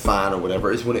something like a fine or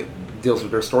whatever is when it deals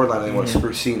with their storyline. They want to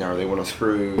screw Cena or they want to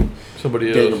screw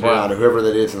somebody Daniel else, Bryan or whoever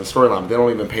that is in the storyline. But they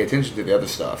don't even pay attention to the other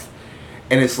stuff.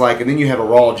 And it's like, and then you have a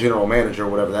Raw general manager,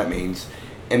 whatever that means.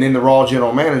 And then the Raw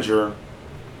general manager,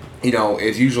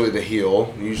 is usually the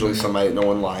heel, usually somebody that no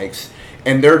one likes,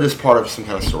 and they're just part of some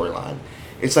kind of storyline.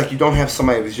 It's like you don't have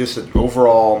somebody that's just an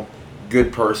overall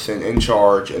good person in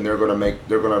charge, and they're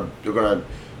gonna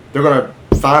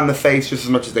find the face just as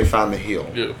much as they find the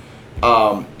heel. Yeah.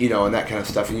 And that kind of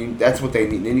stuff. And that's what they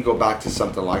need. And then you go back to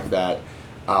something like that.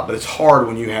 But it's hard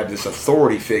when you have this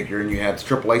authority figure and you have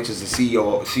Triple H as the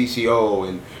CEO,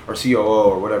 CCO, or COO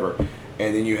or whatever,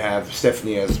 and then you have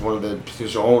Stephanie as one of the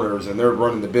potential owners, and they're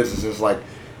running the business. It's like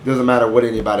it doesn't matter what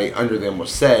anybody under them will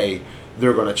say,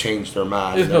 they're going to change their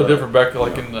mind. It's no different back in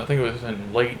I think it was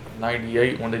in late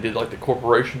 '98 when they did like the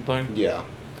corporation thing. Yeah,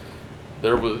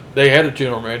 they had a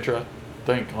general manager, I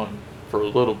think, on for a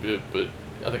little bit, but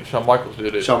I think Shawn Michaels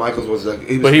did it. Shawn Michaels was the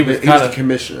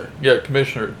commissioner. Yeah,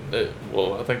 commissioner.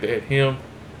 I think they had him,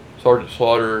 Sergeant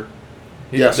Slaughter.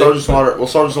 Sergeant Slaughter. Well,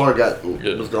 Sergeant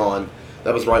Slaughter was gone.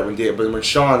 That was right when he did. But when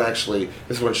Shawn this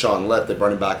is when Shawn left. They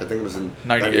brought him back. I think it was in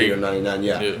 98 or 99.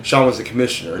 Yeah. Shawn was the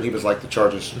commissioner, and he was like the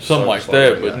charge of something like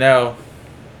Slaughter, that. But now,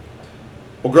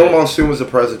 well, Gorilla Monsoon was the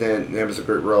president, and it was a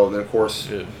great role. And then of course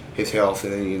his health,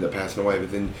 and then he ended up passing away.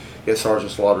 But then he had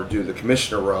Sergeant Slaughter do the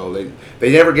commissioner role.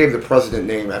 They never gave the president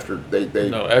name after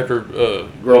after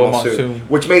Gorilla Monsoon,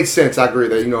 which made sense. I agree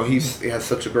that he has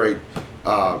such a great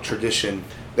tradition.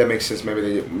 That makes sense.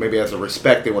 Maybe as a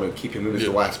respect, they want to keep him as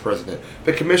the last president.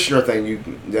 The commissioner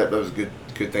thing, that was a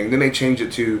good thing. Then they changed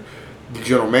it to the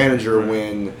general manager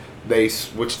when they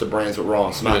switched the brands with Raw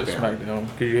and SmackDown. Yeah, SmackDown.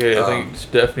 Because I think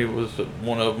Stephanie was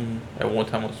one of them at one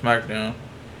time on SmackDown.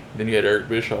 Then you had Eric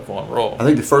Bischoff on Raw. I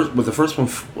think the first one.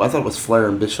 I thought it was Flair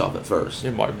and Bischoff at first.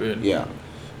 It might have been. Yeah,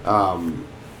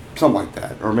 something like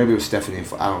that, or maybe it was Stephanie. And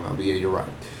I don't know, but yeah, you're right.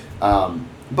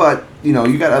 But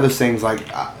you got other things like.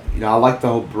 I like the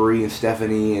whole Brie and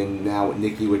Stephanie, and now with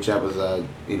Nikki, which that was I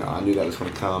knew that was going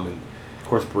to come, and of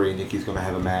course Brie and Nikki's going to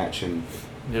have a match, and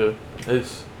I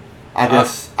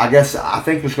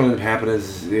think what's going to happen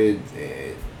is it's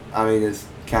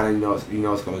kind of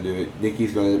it's going to do it.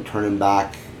 Nikki's going to turn him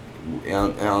back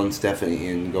on Stephanie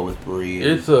and go with Brie.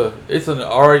 It's an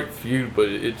alright feud, but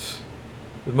it's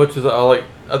as much as I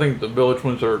think the Village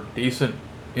Twins are decent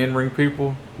in-ring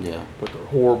people. Yeah, but they're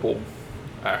horrible.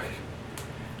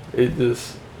 It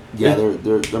just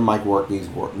their mic work needs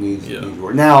work.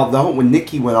 Now when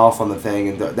Nikki went off on the thing,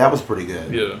 and that was pretty good.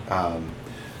 Yeah.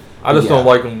 I just don't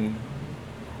like them.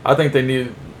 I think they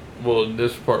need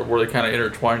this part where they kind of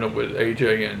intertwined them with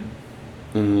AJ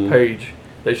and Paige.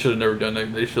 They should have never done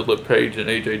that. They should let Paige and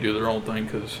AJ do their own thing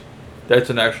because that's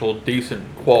an actual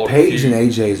decent quality. Paige feud.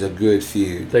 And AJ is a good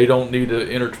feud. They don't need to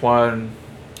intertwine.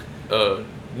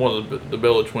 One of the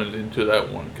Bella Twins into that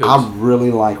one. I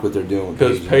really like what they're doing.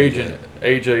 Because Paige and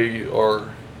AJ are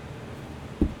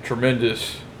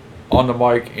tremendous on the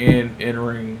mic and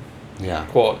in-ring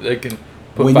quality. They can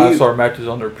put 5-star matches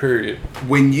on their period. I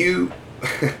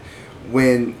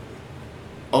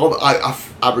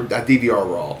DVR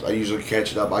Raw. I usually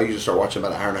catch it up. I usually start watching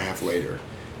about an hour and a half later.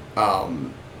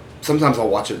 Sometimes I'll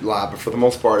watch it live, but for the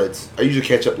most part, I usually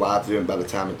catch up live by the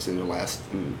time it's in the last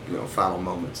final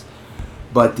moments.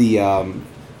 But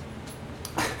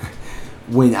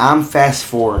when I'm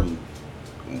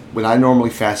when I normally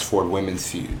fast forward women's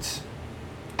feuds,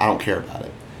 I don't care about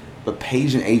it. But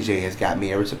Paige and AJ has got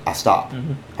me every time I stop.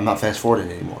 Mm-hmm. I'm not fast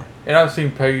forwarding anymore. And I've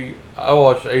seen Paige. I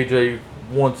watched AJ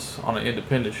once on an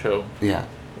independent show. Yeah.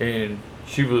 And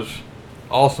she was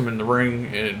awesome in the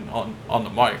ring and on the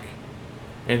mic.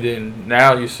 And then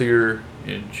now you see her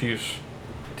and she's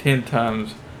 10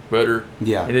 times better.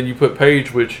 Yeah. And then you put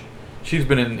Paige, which she's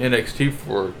been in NXT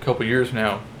for a couple years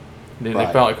now. And then they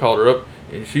finally called her up,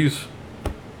 and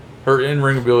her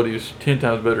in-ring ability is 10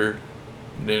 times better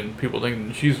than people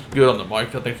think. She's good on the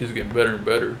mic. I think she's getting better and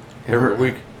better every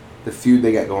week. The feud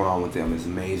they got going on with them is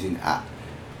amazing. I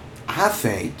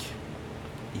think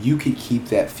you could keep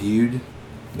that feud.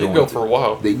 They can go for a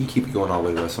while. You can keep it going all the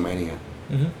way to WrestleMania.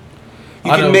 Mm-hmm.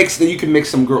 You can mix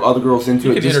some other girls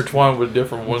into it. You can intertwine with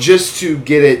different ones just to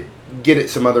get it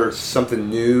something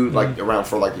new, like around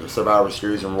for like the Survivor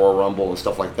Series and Royal Rumble and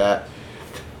stuff like that.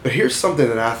 But here's something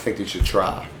that I think they should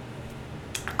try.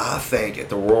 I think at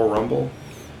the Royal Rumble,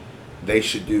 they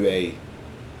should do a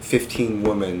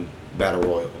 15-woman battle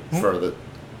royal to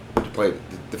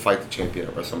fight the champion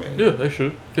at WrestleMania. Yeah, they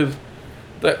should, because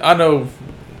I know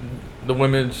the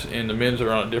women's and the men's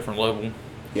are on a different level.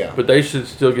 Yeah, but they should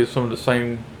still get some of the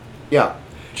same. Yeah.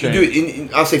 You do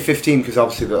it. I'll say 15 because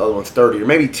obviously the other one's 30, or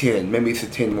maybe 10. Maybe it's a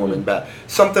 10-woman battle.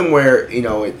 Something where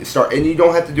it start, and you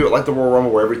don't have to do it like the Royal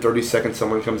Rumble where every 30 seconds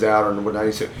someone comes out or whatnot.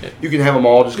 You can have them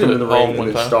all just come in the ring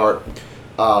and then start.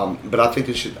 But I think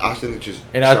they should. I think they should.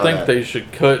 And I think they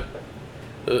should cut.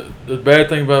 The bad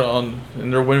thing about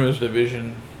in their women's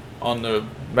division on the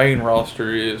main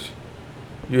roster is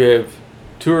you have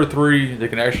 2 or 3 that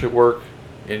can actually work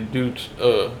and do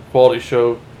a quality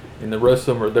show, and the rest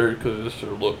of them are there because it's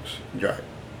their looks. Right.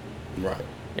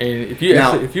 And if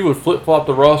you would flip flop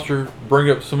the roster, bring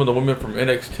up some of the women from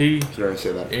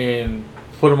NXT, and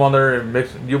put them on there and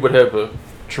mix, you would have a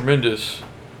tremendous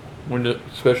window,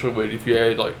 especially if you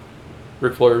had like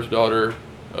Ric Flair's daughter.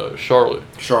 Charlotte,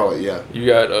 yeah. You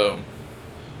got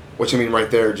which I mean, right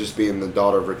there, just being the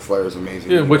daughter of Ric Flair is amazing.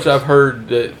 Yeah, which I've heard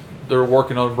that they're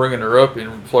working on bringing her up,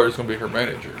 and Flair's going to be her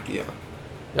manager. Yeah,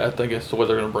 I think that's the way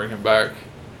they're going to bring him back,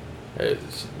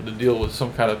 as to deal with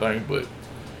some kind of thing. But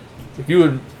if you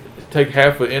would take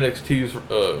half of NXT's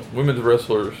women's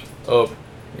wrestlers up,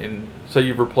 and say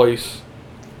you replace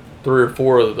 3 or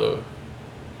 4 of the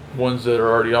ones that are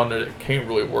already on there that can't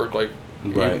really work, like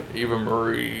Eva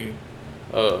Marie.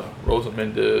 Rosa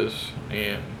Mendez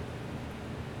and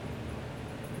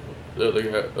the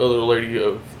other lady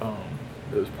of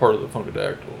that was part of the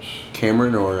Funkadactyls.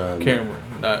 Cameron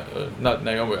not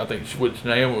Naomi. I think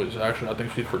Naomi was actually. I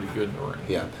think she's pretty good in the ring.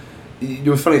 Yeah, it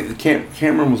was funny.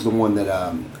 Cameron was the one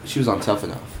that she was on Tough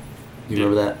Enough. You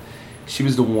remember that? She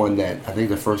was the one that I think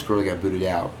the first girl that got booted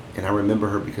out, and I remember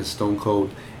her because Stone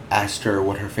Cold asked her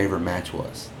what her favorite match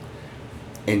was,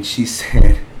 and she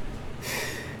said.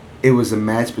 It was a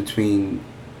match between,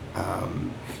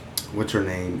 what's her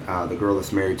name? The girl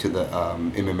that's married to the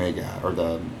MMA guy or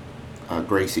the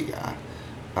Gracie guy.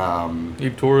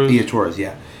 Eve Torres. Eve Torres,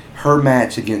 yeah. Her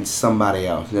match against somebody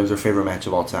else. That was her favorite match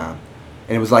of all time,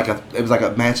 and it was like a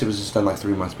match that was just done like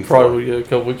 3 months before. Probably a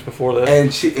couple weeks before that.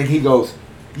 And he goes,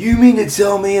 "You mean to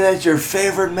tell me that's your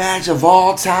favorite match of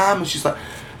all time?" And she's like,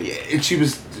 yeah. And she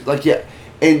was like, "Yeah."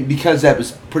 And because that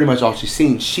was pretty much all she's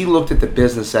seen, she looked at the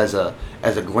business as a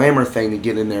glamour thing to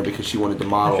get in there because she wanted to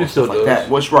model and stuff like that.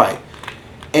 Was right.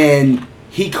 And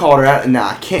he called her out, and now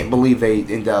I can't believe they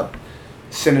end up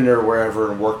sending her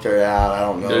wherever and worked her out. I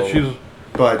don't know.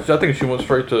 Yeah, I think she went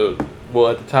straight to,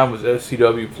 at the time it was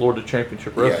SCW, Florida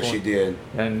Championship Wrestling. Yeah, she did.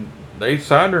 And they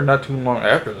signed her not too long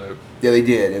after that. Yeah, they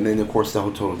did. And then, of course, the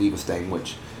whole Total Divas thing,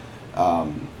 which,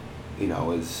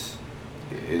 is...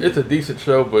 It's a decent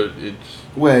show, but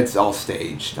it's all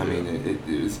staged. I mean,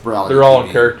 it's reality. They're all in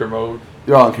character mode.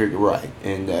 They're all in character, right?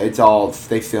 And it's all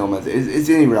they film as it's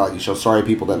any reality show. Sorry,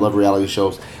 people that love reality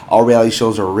shows. All reality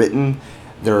shows are written.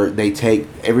 They take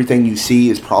everything you see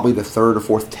is probably the 3rd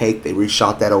or 4th take. They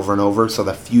reshot that over and over, so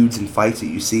the feuds and fights that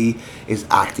you see is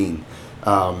acting.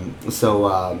 And if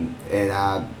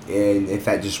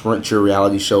that just runs your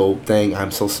reality show thing,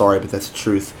 I'm so sorry, but that's the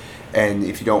truth. And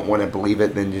if you don't want to believe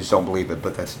it, then just don't believe it.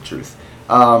 But that's the truth.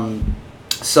 They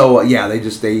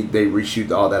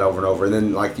reshoot all that over and over. And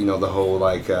then the whole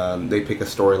they pick a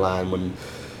storyline when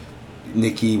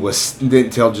Nikki didn't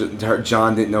tell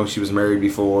John didn't know she was married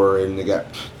before, and they got.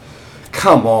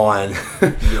 Come on,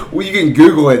 well you can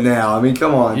Google it now. I mean,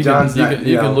 come on, you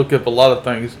can look up a lot of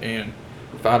things and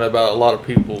find out about a lot of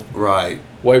people. Right.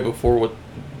 Way before what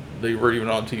they were even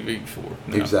on TV before.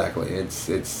 No. Exactly. It's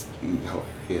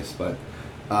hilarious, but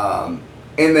and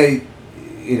they,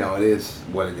 it is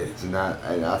what it is, and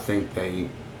I think they,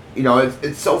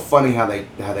 it's so funny how they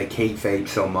kayfabe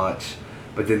so much,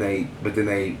 but then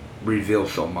they reveal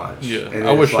so much. Yeah, and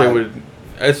I wish they would.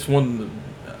 That's one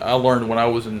I learned when I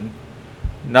was in,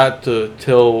 not to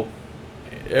tell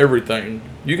everything.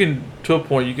 You can to a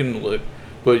point you can look,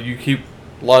 but you keep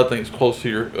a lot of things close to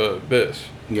your vest.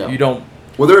 Yeah. You don't.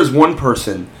 Well, there is one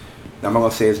person. I'm not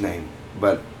gonna say his name,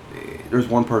 but there's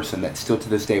one person that still to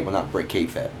this day will not break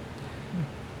kayfabe,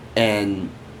 and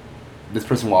this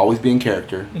person will always be in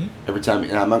character every time.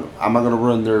 And I'm not gonna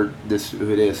ruin who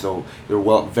it is. So they're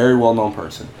very well known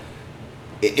person.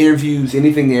 Interviews,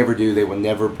 anything they ever do, they will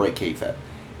never break kayfabe,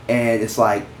 and it's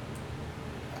like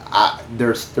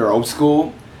they're old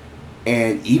school,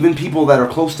 and even people that are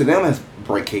close to them has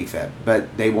break kayfabe,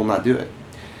 but they will not do it,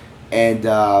 and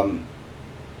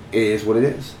it is what it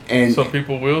is. And some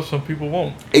people will, some people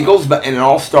won't. It goes back, and it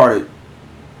all started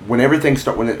when everything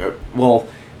started.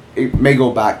 It may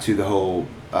go back to the whole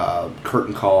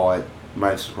curtain call at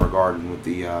Madison Square Garden with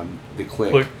the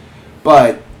click,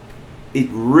 but it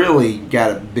really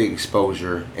got a big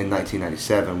exposure in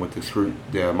 1997 with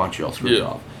the Montreal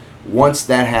Screwjob. Once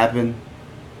that happened,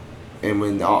 And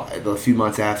when a few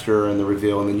months after and the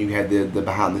reveal, and then you had the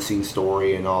behind the scenes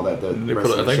story and all that.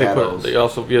 They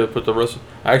also put the rest.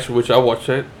 Actually, which I watched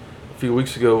that a few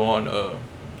weeks ago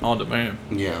on demand.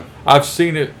 Yeah, I've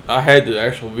seen it. I had the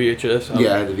actual VHS. I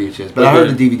had the VHS, but I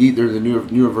heard the DVD. There's a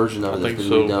newer version of it that's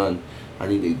been redone. I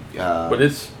need to. But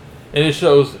it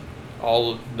shows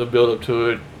all the build up to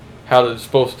it, how it's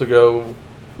supposed to go.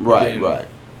 Right.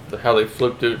 How they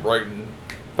flipped it right in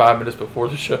 5 minutes before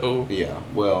the show. Yeah.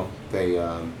 Well, they.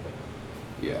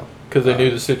 Because they knew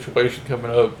the situation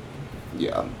coming up.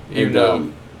 Yeah. Even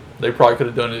though they probably could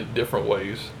have done it different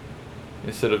ways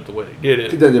instead of the way they did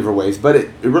it. Could have done different ways, but it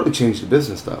really changed the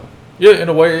business, though. Yeah, in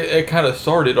a way, it kind of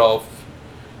started off.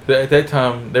 At that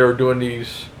time, they were doing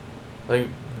these. I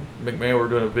think McMahon were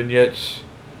doing vignettes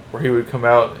where he would come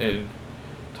out and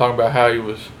talk about how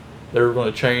they were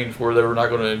going to change, where they were not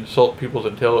going to insult people's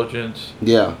intelligence.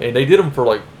 Yeah. And they did them for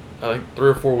like, I think 3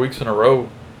 or 4 weeks in a row.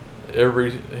 He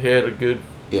had a good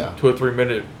 2 or 3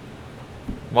 minute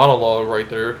monologue right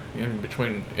there in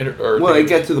between. Well, it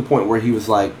got to the point where he was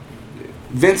like,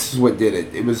 Vince is what did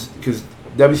it. It was because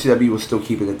WCW was still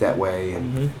keeping it that way,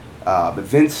 and but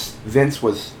Vince is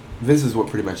what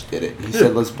pretty much did it. He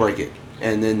said, "Let's break it,"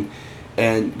 and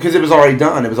because it was already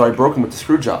done, it was already broken with the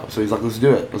screw job. So he's like, "Let's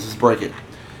do it. Let's just break it."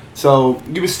 So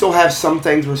you would still have some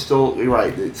things were still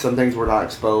right. Some things were not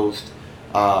exposed,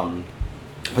 but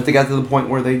they got to the point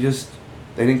where they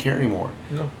didn't care anymore.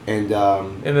 No. And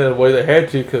in a way they had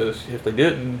to, because if they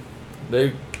didn't,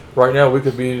 right now we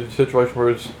could be in a situation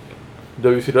where it's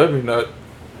WCW, not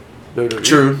WWE.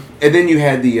 True. And then you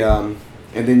had the and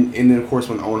then of course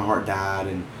when Owen Hart died,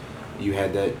 and you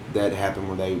had that happen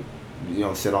where they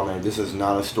said on there, this is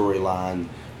not a storyline,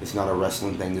 it's not a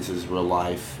wrestling thing, this is real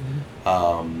life.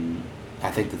 I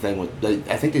think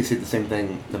I think they said the same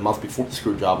thing the month before the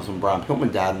screw job was when Brian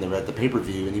Pillman died, and they were at the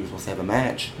pay-per-view, and he was supposed to have a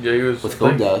match. Yeah, he was with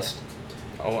Goldust.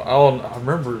 I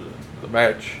remember the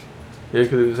match. Yeah,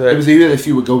 because it was either a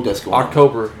feud with Goldust going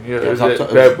October. On. Yeah, it was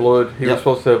Bad Blood. He was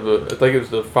supposed to have I think it was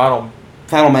the final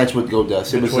match with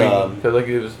Goldust. It was I think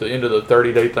it was the end of the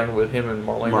 30-day thing with him and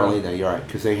Marlena. Marlena, you're right,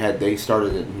 because they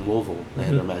started it in Louisville. They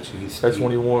had their match. That's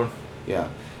when he won. Yeah,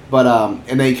 but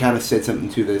and they kind of said something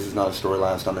too. This is not a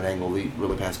storyline. It's not an angle. He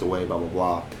really passed away. Blah blah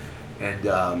blah. And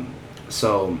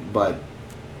but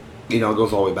it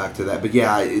goes all the way back to that. But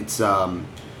yeah, it's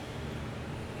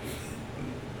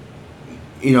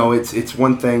it's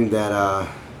one thing that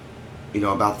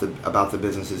about the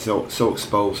business is so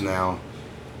exposed now.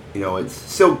 It's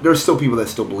still there's still people that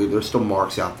still believe. There's still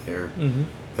marks out there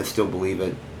that still believe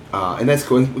it, and that's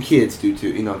cool. Kids do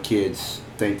too. Kids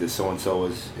think that so and so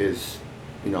is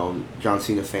John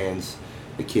Cena fans.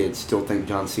 The kids still think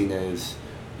John Cena is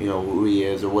who he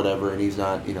is or whatever, and he's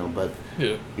not. But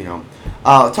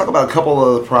talk about a couple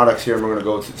of the products here, and we're gonna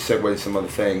go to segue to some other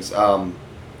things.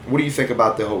 What do you think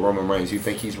about the whole Roman Reigns? You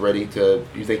think he's ready for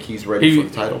the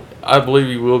title? I believe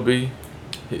he will be.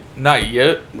 Not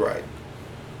yet. Right.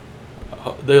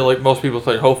 They, like most people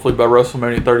say, hopefully by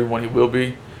WrestleMania 31 he will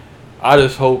be. I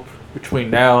just hope between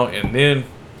now and then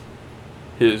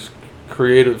his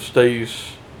creative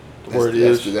stays where it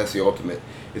is. That's the ultimate.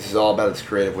 This is all about his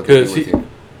creative. What they do with him.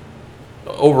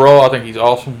 Overall, I think he's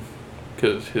awesome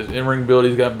because his in-ring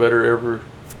ability's gotten better every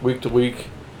week to week.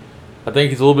 I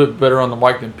think he's a little bit better on the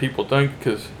mic than people think,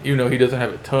 because even though he doesn't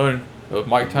have a ton of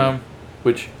mic time,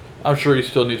 which I'm sure he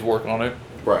still needs work on it.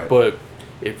 Right. But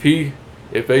if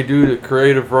they do the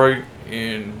creative right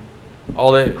and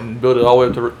all that and build it all the way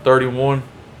up to 31,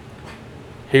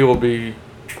 he will be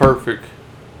perfect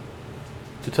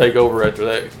to take over after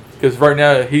that. Because right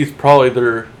now he's probably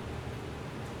their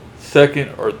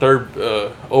second or third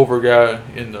over guy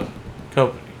in the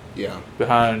company. Yeah.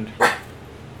 Behind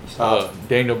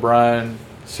Daniel Bryan,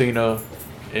 Cena,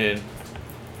 and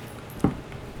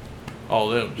all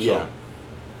them. So. Yeah.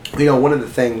 One of the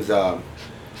things that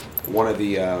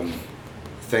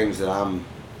I'm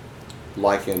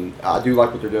liking, I do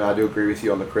like what they're doing. I do agree with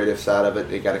you on the creative side of it.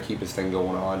 They got to keep this thing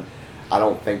going on. I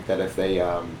don't think that if they,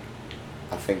 I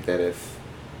think that if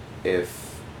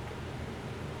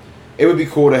it would be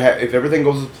cool to have, if everything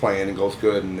goes as planned and goes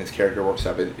good and this character works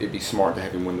up, it'd be smart to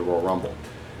have him win the Royal Rumble.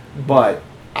 But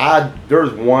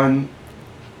there's one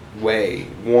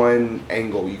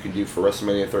angle you can do for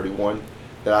WrestleMania 31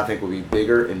 that I think would be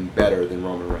bigger and better than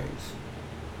Roman Reigns.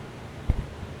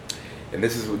 And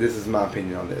this is my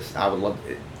opinion on this. I would love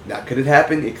it. Now, could it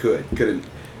happen? It could. Could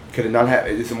it not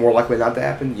happen? Is it more likely not to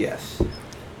happen? Yes.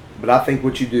 But I think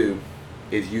what you do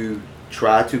is you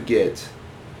try to get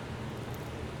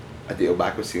a deal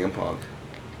back with CM Punk.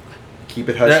 Keep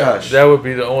it hush hush. That would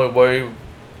be the only way.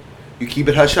 You keep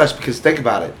it hush hush, because think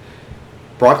about it.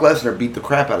 Brock Lesnar beat the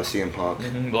crap out of CM Punk.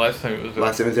 The last time it was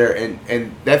Last time he was there,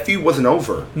 and that feud wasn't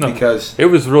over because it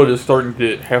was really just starting to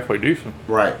get halfway decent.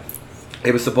 Right.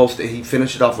 It was supposed to. He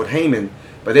finished it off with Heyman,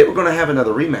 but they were going to have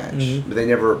another rematch. But they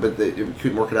never. But they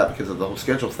couldn't work it out because of the whole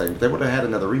schedule thing. But they would have had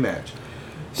another rematch.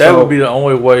 That would be the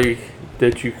only way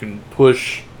that you can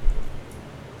push.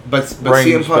 But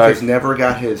CM Punk has never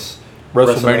got his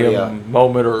WrestleMania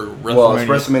moment or WrestleMania. Well, it's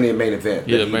WrestleMania main event.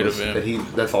 Yeah, main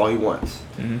event. That's all he wants.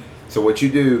 So what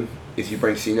you do is you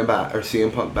bring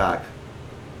CM Punk back,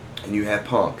 and you have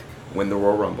Punk win the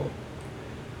Royal Rumble,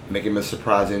 make him a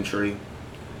surprise entry.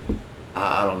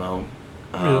 I don't know.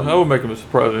 I would make him a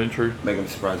surprise entry. Make him a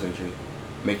surprise entry.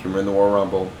 Make him win the Royal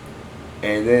Rumble.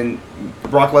 And then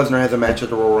Brock Lesnar has a match at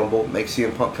the Royal Rumble. Make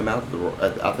CM Punk come out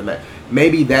of the match.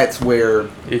 Maybe that's where.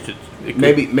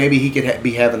 Maybe he could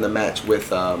be having the match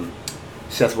with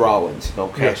Seth Rollins.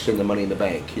 Cash in the Money in the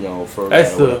Bank. For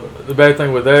that's the bad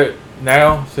thing with that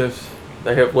now, since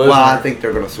they have Lesnar. Well, I think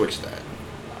they're going to switch that.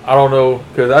 I don't know,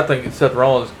 because I think Seth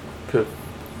Rollins could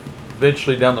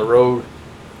eventually down the road.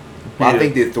 I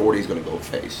think the Authority is going to go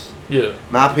face. Yeah.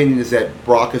 My opinion is that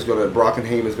Brock and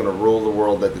Heyman is going to rule the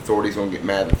world. That the Authority is going to get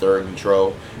mad that they're in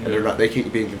control, and they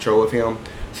can't be in control of him.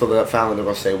 So that finally they're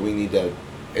going to say we need to,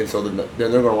 and so then they're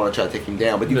going to want to try to take him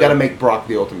down. But you got to make Brock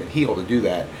the ultimate heel to do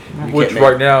that. Which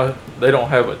right now they don't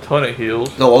have a ton of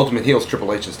heels. No, ultimate heel is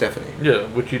Triple H and Stephanie. Yeah,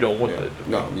 which you don't want that.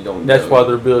 No, you don't. That's why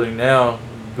they're building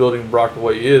Brock the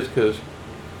way he is, because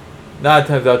 9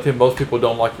 times out of 10 most people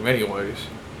don't like him anyways.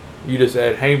 You just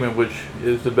add Heyman, which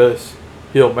is the best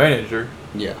heel manager.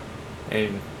 Yeah.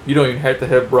 And you don't even have to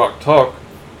have Brock talk.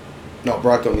 No,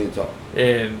 Brock don't need to talk.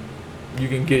 And you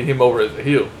can get him over as a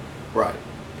heel. Right.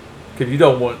 Because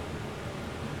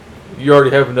you already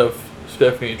have enough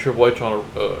Stephanie and Triple H on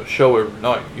a show every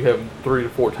night. You have them 3 to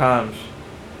 4 times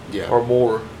or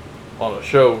more on a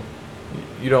show.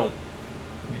 You don't,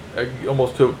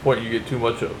 almost to a point you get too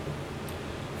much of.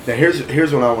 Now here's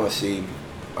what I want to see.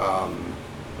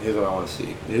 Here's what I want to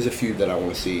see. Here's a feud that I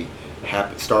want to see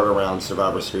start around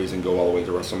Survivor Series and go all the way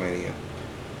to WrestleMania.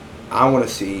 I want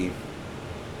to see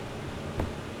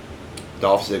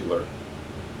Dolph Ziggler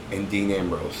and Dean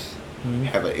Ambrose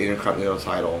have an Intercontinental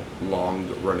title,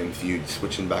 long-running feud,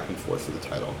 switching back and forth for the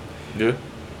title. Yeah.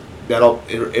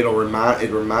 It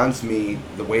reminds me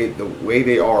the way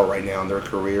they are right now in their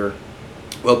career.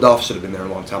 Well, Dolph should have been there a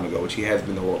long time ago, which he has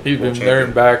been the world champion. He's been there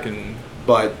and back,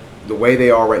 but the way they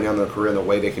are right now in their career and the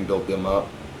way they can build them up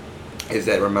is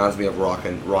that it reminds me of Rock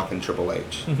and Triple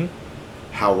H.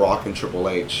 How Rock and Triple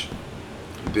H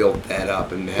built that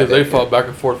up, and because they fought back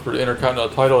and forth for the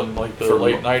Intercontinental title in like the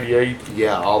late '98.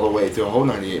 Yeah, all the way to the whole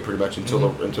 '98, pretty much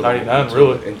until '99,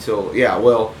 really. Until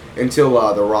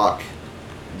the Rock,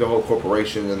 the whole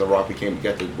corporation and the Rock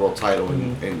got the world title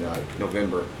in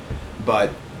November, but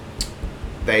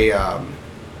they.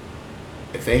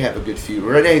 If they have a good feud,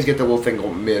 right now he's got the little thing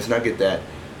going miss, and I get that.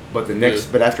 But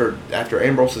but after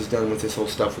Ambrose is done with this whole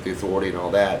stuff with the Authority and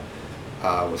all that,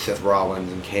 with Seth Rollins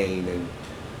and Kane, and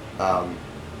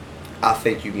I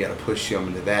think you got to push him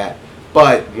into that.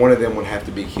 But one of them would have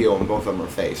to be heel, and both of them are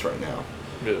face right now.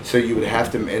 Yeah. So you would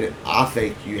have to, and I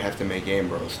think you have to make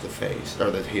Ambrose the face or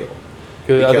the heel.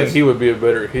 Because I think he would be a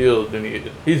better heel than he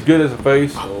is. He's good as a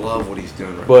face. I love what he's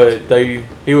doing right now. But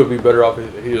he would be better off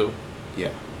as a heel.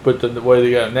 Yeah. But the way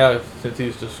they got him now, since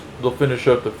they'll finish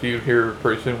up the feud here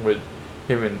pretty soon with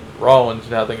him and Rollins.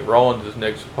 Now I think Rollins'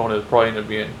 next opponent is probably end up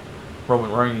being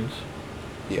Roman Reigns.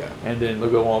 Yeah. And then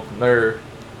they'll go on from there.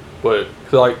 But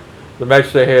like the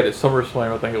match they had at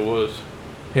SummerSlam, I think it was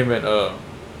him and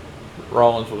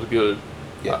Rollins was good.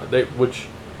 Yeah. They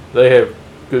have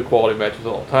good quality matches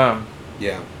all the time.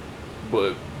 Yeah.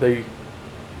 But I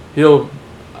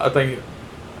think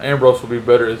Ambrose will be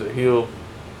better as a heel.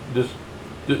 Just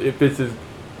it fits his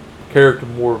character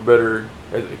more better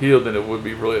as a heel than it would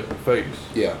be really as a face.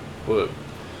 Yeah. But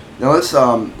now let's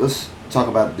talk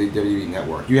about the WWE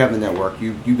Network. You have the network.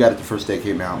 You got it the first day it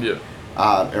came out. Yeah.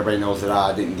 Everybody knows that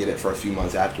I didn't get it for a few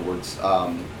months afterwards.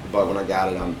 But when I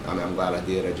got it, I'm glad I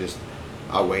did.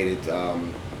 I waited a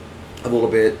little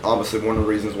bit. Obviously, one of the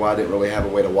reasons why I didn't really have a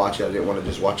way to watch it, I didn't want to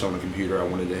just watch it on the computer. I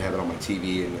wanted to have it on my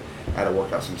TV, and I had to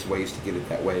work out some ways to get it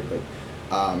that way. But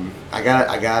I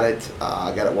got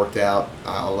it worked out.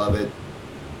 I love it.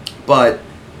 But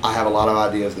I have a lot of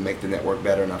ideas to make the network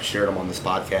better, and I've shared them on this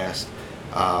podcast.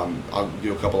 I'll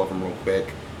do a couple of them real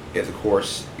quick. Is of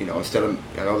course, instead of,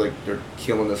 I know they're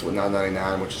killing this with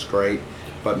 $9.99, which is great,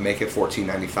 but make it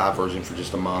 $14.95 version for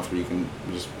just a month where you can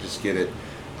just get it.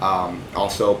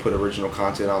 Also put original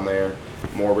content on there,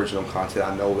 more original content.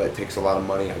 I know that takes a lot of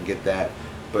money. I get that,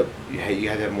 but hey, you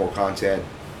have to have more content.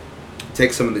 $10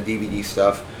 take some of the DVD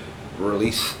stuff,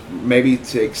 maybe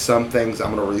take some things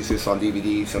I'm going to release this on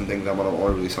DVD, some things I'm going to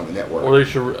only release on the network. Well, they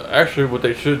should actually what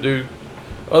they should do,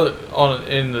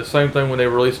 in the same thing when they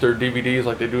release their DVDs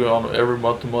like they do on every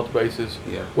month-to-month basis.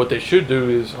 Yeah. What they should do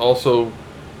is also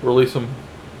release them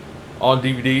on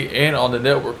DVD and on the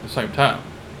network at the same time.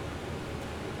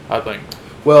 I think.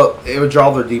 Well, it would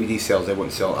draw their DVD sales. They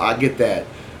wouldn't sell. I get that.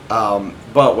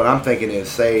 But what I'm thinking is,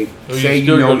 say you're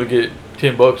still going to get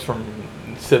 $10 from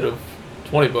instead of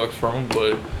 $20 from them,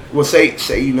 but well, say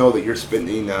you know that you're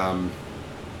spending,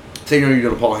 say you know you're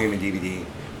doing a Paul Heyman DVD,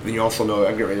 then you also know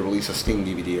I'm getting ready to release a Sting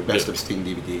DVD or Best of Sting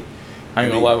DVD. I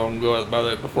ain't gonna lie, I'm going to buy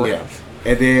that before. Yeah,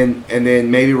 and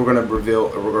then maybe we're gonna reveal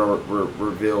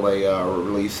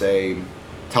release a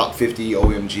top 50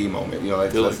 OMG moment. You know,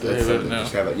 let's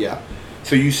just have it. Yeah.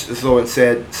 So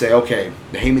instead say, okay,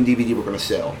 the Heyman DVD we're gonna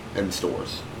sell in the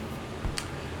stores.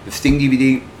 The Sting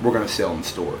DVD we're gonna sell in the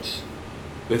stores.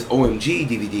 This OMG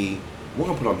DVD we're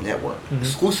gonna put on the network,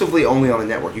 exclusively only on the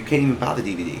network. You can't even buy the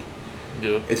DVD.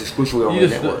 Yeah. It's exclusively on the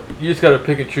network. You just got to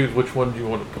pick and choose which one you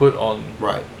want to put on.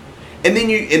 Right. And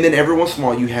then every once in a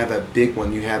while you have a big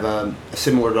one. You have a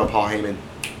similar to Paul Heyman,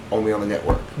 only on the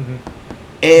network. Mm-hmm.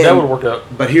 And that would work out.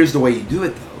 But here's the way you do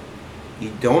it though.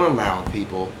 You don't allow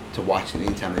people to watch it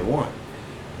anytime they want.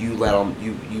 You let them.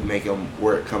 You make them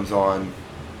where it comes on.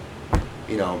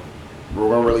 You know, we're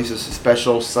gonna release this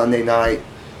special Sunday night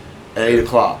at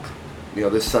 8:00. You know,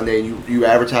 this Sunday, and you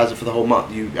advertise it for the whole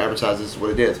month. You advertise this is what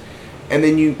it is. And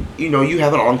then you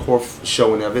have an encore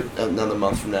showing of it another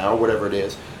month from now or whatever it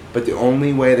is. But the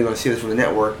only way they're going to see this from the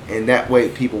network, and that way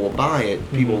people will buy it,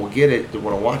 people will get it, they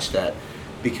want to watch that,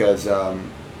 because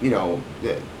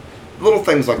little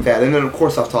things like that. And then of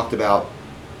course I've talked about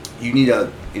you need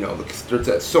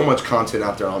there's so much content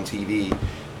out there on TV,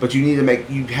 but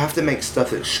you have to make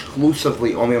stuff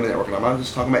exclusively only on the network. And I'm not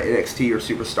just talking about NXT or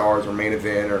Superstars or Main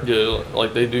Event or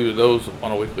like they do those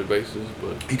on a weekly basis.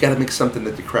 But you got to make something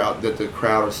that the crowd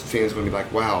or fans are going to be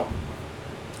like, wow,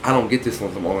 I don't get this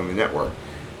unless I'm on the network.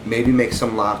 Maybe make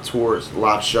some live tours,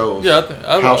 live shows,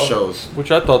 house shows, which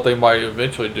I thought they might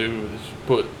eventually do. Is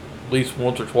put at least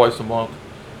once or twice a month,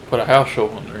 put a house show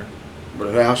on there. Put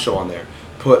a house show on there.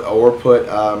 Put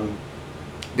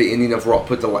the ending of Raw.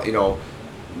 Put the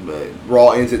Raw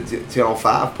ends at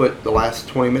 10:05. Put the last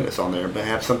 20 minutes on there, but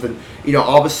have something.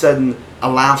 All of a sudden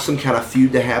allow some kind of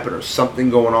feud to happen or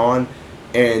something going on,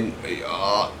 and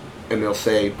they'll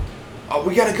say, "Oh,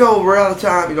 we gotta go. We're out of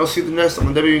time. See the next on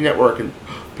the WWE Network," and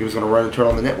people's gonna run and turn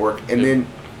on the network, and then.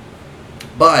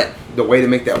 But the way to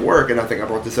make that work, and I think I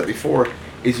brought this up before,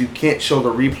 is you can't show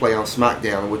the replay on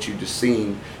SmackDown what you've just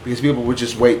seen, because people would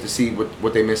just wait to see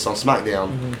what they missed on SmackDown.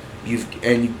 Mm-hmm.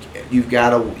 You've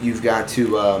got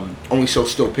to only show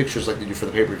still pictures like they do for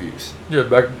the pay-per-views. Yeah,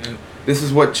 this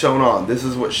is what's shown on. This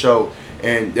is what showed,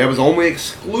 and that was only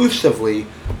exclusively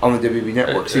on the WWE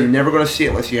Network. So you're never going to see it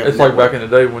unless you have. It's like back in the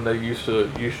day when they used to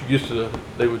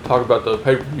they would talk about the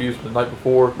pay-per-views the night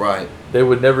before. Right. They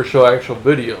would never show actual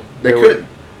video.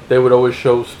 They would always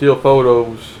show still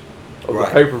photos of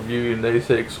right. the pay-per-view, and they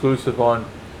say exclusive on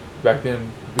back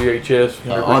then VHS.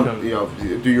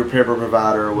 Do your paper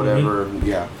provider or whatever,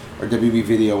 or WB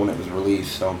Video when it was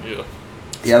released. So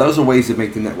those are ways to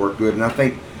make the network good, and I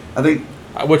think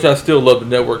which I still love the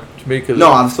network to me because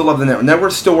I still love the network.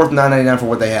 Network's still worth $9.99 for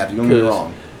what they have. You don't get me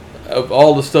wrong. Of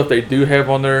all the stuff they do have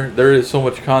on there, there is so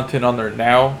much content on there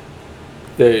now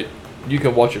that you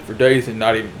can watch it for days and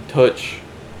not even touch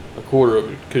a quarter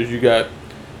of it, because you got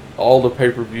all the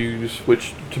pay-per-views,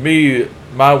 which to me,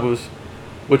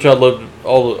 which I loved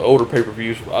all the older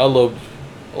pay-per-views. I loved,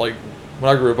 like,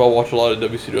 when I grew up, I watched a lot of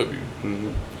WCW.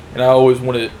 Mm-hmm. And I always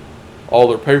wanted all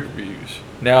their pay-per-views.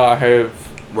 Now I have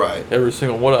every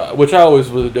single one, which I always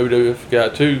was a WWF guy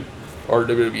too, or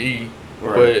WWE.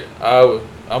 Right. But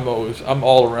I'm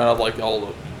all around. I like all of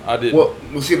them. I did. Well,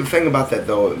 see, the thing about that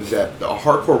though is that the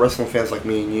hardcore wrestling fans like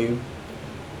me and you,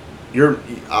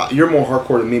 you're more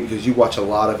hardcore than me because you watch a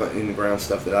lot of in the ground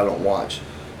stuff that I don't watch.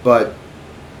 But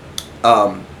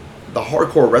the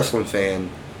hardcore wrestling fan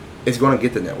is going to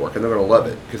get the network and they're going to love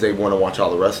it because they want to watch all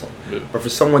the wrestling. Yeah. But for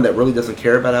someone that really doesn't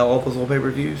care about all those little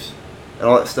pay-per-views and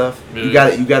all that stuff, you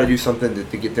got to do something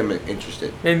to get them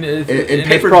interested. And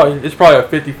it's probably a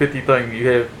 50-50 thing. You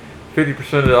have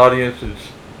 50% of the audience is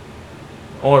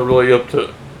only really up to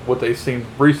what they've seen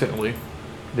recently.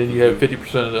 Then you have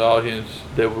 50% of the audience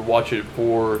that would watch it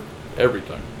for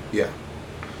everything. Yeah,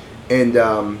 and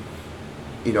the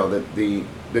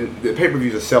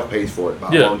pay-per-views itself pays for it.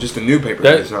 Just the new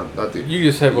pay-per-views, not the. You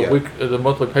just have a week. The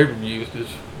monthly pay-per-views is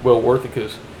well worth it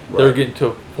because they're getting to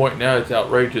a point now. It's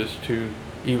outrageous to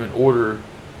even order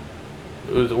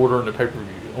it was ordering the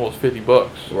pay-per-view almost $50.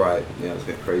 Right. Yeah, it's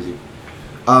getting crazy.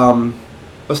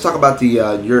 Let's talk about the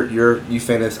you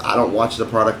famous. I don't watch the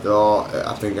product at all.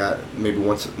 I think maybe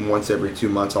once every 2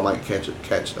 months I might catch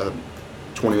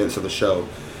 20 minutes of the show.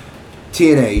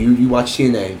 TNA. You watch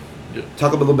TNA. Yeah.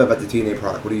 Talk a little bit about the TNA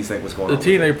product. What do you think was going on? The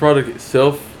TNA product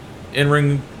itself, in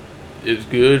ring, is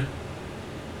good.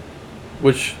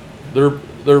 Which their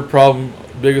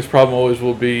biggest problem always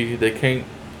will be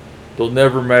they'll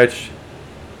never match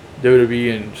WWE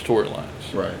in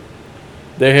storylines. Right.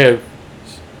 They have,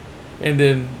 and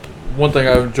then one thing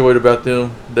I've enjoyed about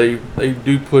them, they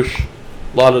do push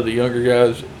a lot of the younger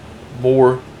guys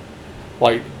more.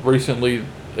 Like recently,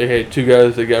 they had 2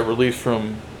 guys that got released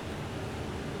from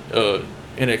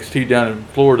NXT down in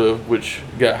Florida, which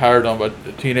got hired on by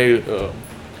TNA.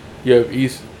 You have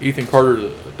Ethan Carter the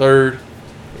third,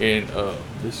 and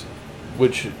this,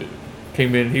 which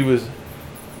came in.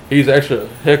 He's actually a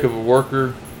heck of a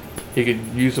worker. He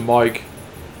can use the mic,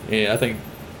 and I think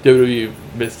WWE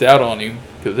missed out on him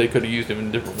because they could have used him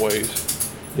in different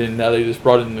ways. Then now they just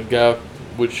brought in the guy,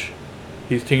 which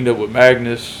he's teamed up with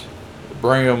Magnus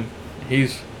Bram.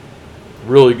 He's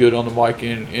really good on the mic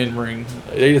in ring.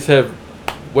 They just have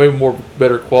way more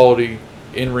better quality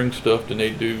in ring stuff than they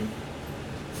do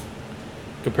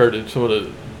compared to some of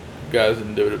the guys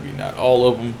in WWE. Not all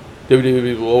of them.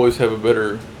 WWE will always have a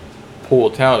better pool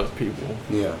of talented people.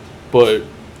 Yeah. But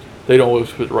they don't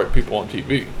always put the right people on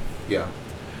TV. Yeah.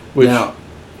 Which now,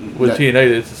 with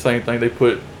TNA, it's the same thing.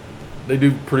 They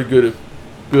do pretty good at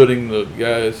building the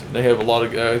guys. They have a lot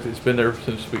of guys that's been there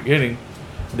since the beginning.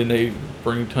 Then they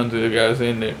bring tons of guys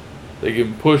in that they give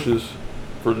them pushes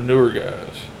for the newer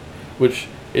guys. Which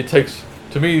it takes,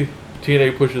 to me,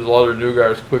 TNA pushes a lot of the new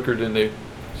guys quicker than they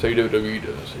say WWE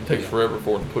does. It takes forever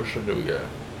for them to push a new guy.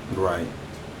 Right.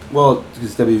 Well,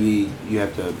 because WWE, you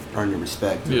have to earn your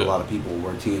respect with a lot of people.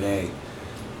 Where TNA,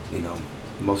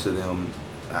 most of them,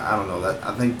 I don't know. That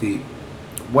I think the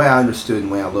way I understood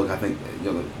and the way I look, I think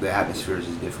the atmosphere is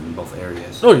different in both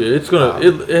areas. Oh yeah, it's gonna.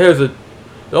 It has the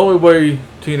only way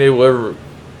TNA will ever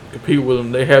compete with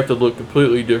them. They have to look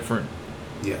completely different.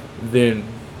 Yeah. Than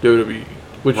WWE,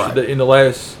 which in the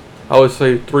last, I would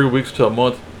say 3 weeks to a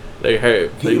month, they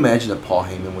have. Can you imagine if Paul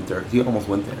Heyman went there? He almost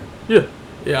went there. Yeah.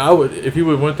 Yeah, I would. If he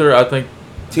would went there, I think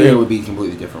TNA would be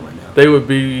completely different right now. They would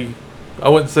be. I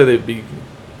wouldn't say they'd be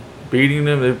beating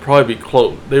them. They'd probably be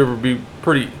close. They would be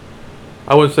pretty.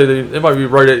 I wouldn't say they might be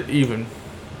right at even.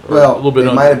 Well, a little bit they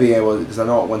under. might have been able, because I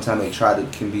know at one time they tried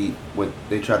to compete with.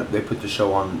 They put the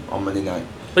show on Monday night.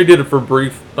 They did it for a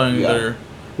brief thing there,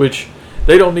 which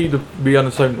they don't need to be on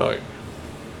the same night.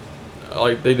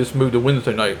 Like they just moved to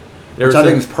Wednesday night. Which I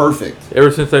think is perfect. Ever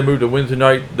since they moved to Wednesday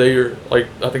night, they are like,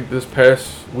 I think this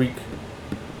past week,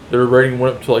 their rating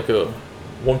went up to like a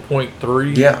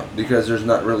 1.3. Yeah, because there's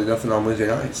not really nothing on Wednesday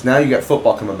nights. Now you got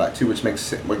football coming back too, which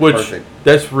makes it perfect.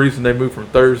 That's the reason they moved from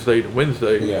Thursday to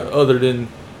Wednesday. Yeah. Other than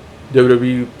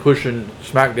WWE pushing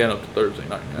SmackDown up to Thursday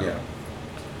night now. Yeah.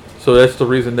 So that's the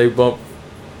reason they bumped.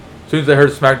 As soon as they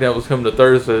heard SmackDown was coming to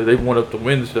Thursday, they went up to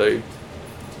Wednesday,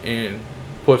 and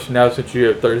plus now since you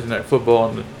have Thursday night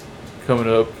football coming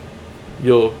up,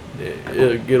 it'll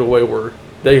get away where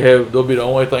they'll be the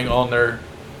only thing on there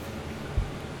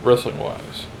wrestling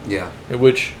wise. Yeah. In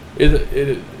which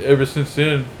ever since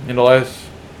then, in the last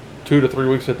 2 to 3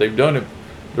 weeks that they've done it,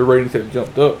 their ratings have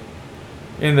jumped up,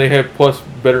 and they have plus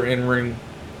better in ring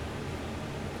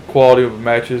quality of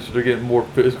matches. They're getting more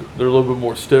physical. They're a little bit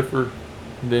more stiffer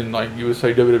than like you would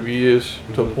say WWE is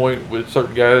to a point with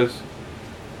certain guys,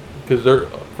 because they're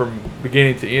from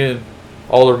beginning to end.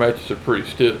 All their matches are pretty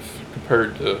stiff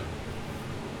compared to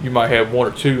you might have 1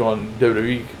 or 2 on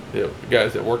WWE, the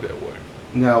guys that work that way.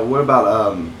 Now, what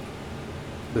about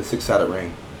the 6-sided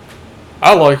ring?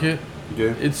 I like it. You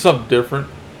do? It's something different.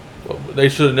 They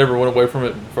should have never went away from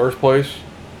it in the first place,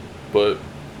 but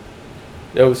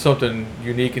that was something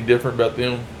unique and different about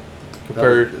them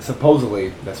compared. Supposedly,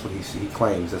 that's what he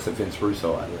claims. That's a Vince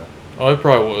Russo idea. Oh, it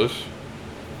probably was.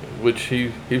 Which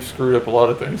he screwed up a lot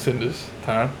of things in this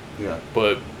time. Yeah.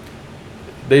 But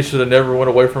they should have never went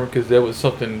away from it because that was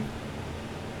something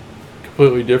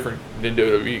completely different than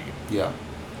WWE. Yeah.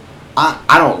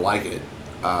 I don't like it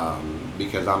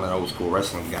because I'm an old school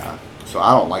wrestling guy. So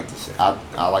I don't like this.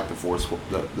 I like the four.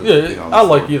 I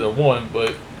like either one,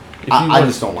 but I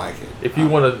just don't like it. If you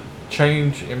want to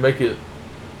change and make it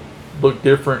look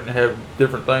different and have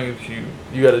different things,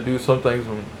 you got to do some things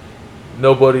when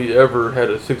nobody ever had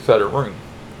a 6-sided ring.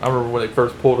 I remember when they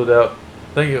first pulled it out.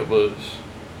 I think it was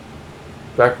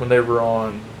back when they were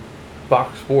on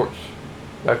Fox Sports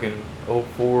back in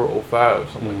 04, 05,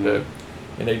 something like that.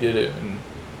 And they did it, and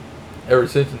ever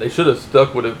since, and they should have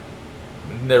stuck with it.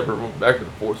 Never went back to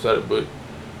the four-sided, but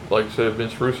like I said,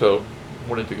 Vince Russo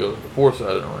wanted to go to the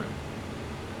four-sided ring.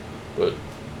 But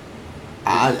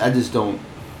I just don't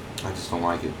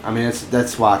like it. I mean,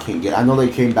 that's why I can't get. I know they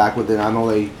came back with it. I know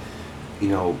they, you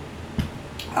know,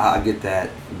 I get that,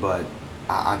 but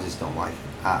I just don't like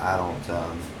it. I don't.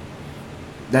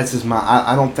 That's just my.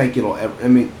 I don't think it'll ever. I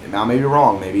mean, I may be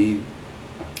wrong. Maybe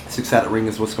six-sided ring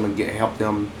is what's going to help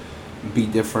them be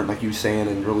different, like you were saying,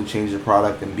 and really change their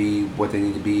product and be what they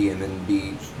need to be, and then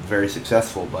be very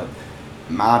successful. But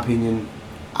in my opinion,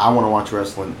 I want to watch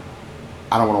wrestling.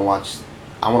 I don't want to watch.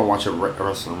 I want to watch a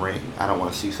wrestling ring. I don't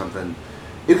want to see something.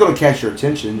 It's going to catch your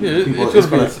attention.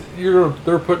 Yeah,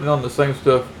 they're putting on the same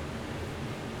stuff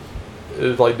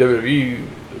as like WWE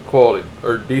quality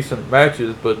or decent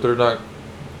matches, but they're not.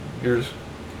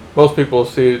 Most people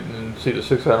see it and see the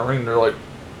 6-hour ring. They're like,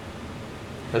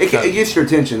 it gets your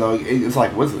attention though. It's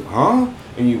like, what's it, huh?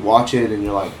 And you watch it and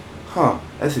you're like, huh,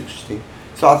 that's interesting.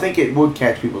 So I think it would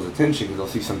catch people's attention because they'll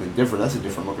see something different. That's a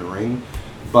different looking ring,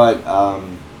 but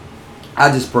I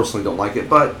just personally don't like it.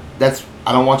 But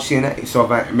I don't watch TNA, so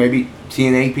maybe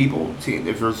TNA people,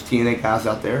 if there's TNA guys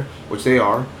out there, which they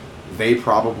are, they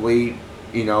probably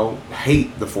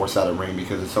hate the four-sided ring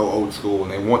because it's so old school and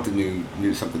they want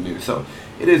the something new. So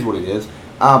it is what it is.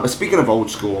 But speaking of old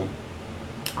school,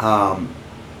 we're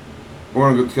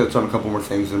going to touch on a couple more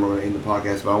things and we're going to end the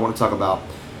podcast. But I want to talk about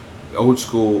old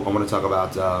school. I want to talk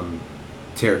about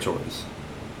territories.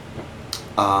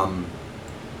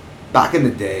 Back in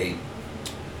the day,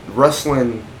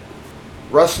 wrestlers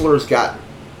got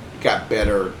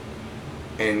better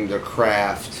in their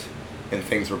craft and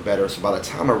things were better. So by the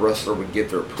time a wrestler would get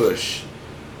their push,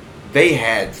 they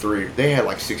had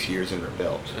like 6 years in their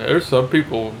belt. There's some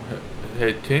people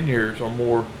had 10 years or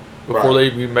more before they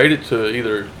even made it to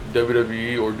either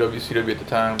WWE or WCW at the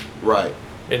time. Right.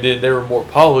 And then they were more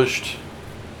polished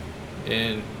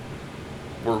and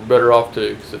were better off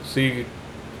to succeed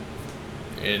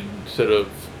instead of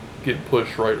getting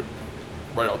pushed right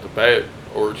off the bat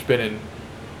or spending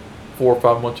 4 or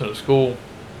 5 months in a school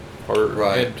or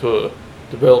into a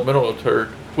developmental territory,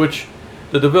 which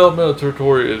the developmental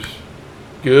territory is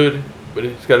good, but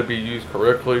it's got to be used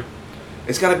correctly.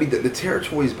 It's got to be the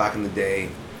territories back in the day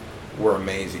were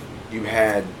amazing. You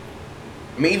had,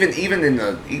 I mean, even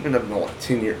up in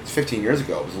 15 years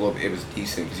ago, it was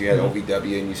decent because you had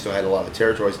OVW and you still had a lot of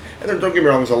territories. And then don't get me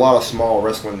wrong, there's a lot of small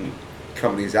wrestling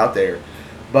companies out there,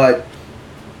 but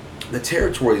the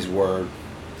territories were,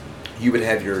 you would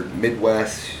have your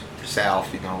Midwest, your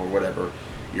South, or whatever,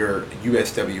 your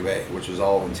USWA, which was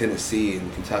all in Tennessee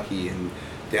and Kentucky and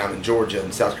down in Georgia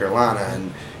and South Carolina,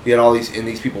 and you had all these, and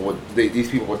these people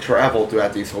would travel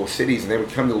throughout these whole cities, and they would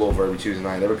come to Louisville every Tuesday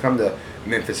night, they would come to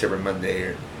Memphis every Monday,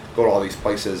 or go to all these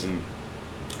places, and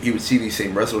you would see these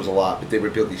same wrestlers a lot, but they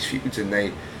would build these feuds, and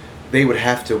they would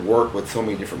have to work with so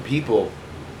many different people,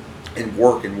 and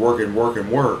work,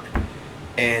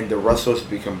 and the wrestlers would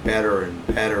become better and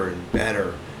better and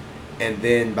better, and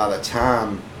then by the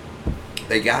time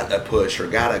they got a push or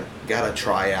got a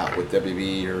tryout with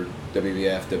WWE or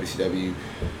WWF, WCW,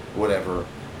 whatever,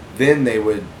 then they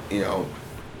would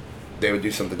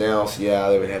do something else. Yeah,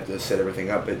 they would have to set everything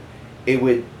up, but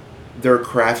their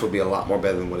craft would be a lot more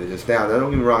better than what it is now. Now,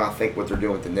 don't get me wrong. I think what they're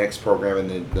doing with the next program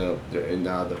in the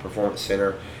Performance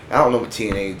Center, I don't know what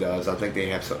TNA does. I think they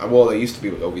have some. Well, they used to be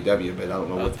with OVW, but I don't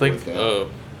know what they're doing now.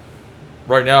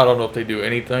 Right now, I don't know if they do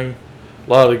anything. A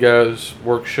lot of the guys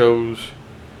work shows.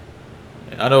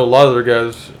 I know a lot of their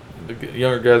guys, the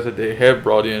younger guys that they have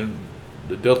brought in,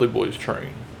 the Dudley Boys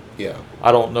train. Yeah.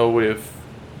 I don't know if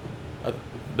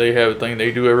they have a thing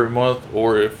they do every month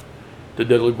or if the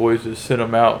Dudley Boys just send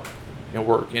them out and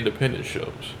work independent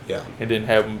shows. Yeah. And then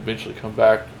have them eventually come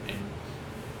back and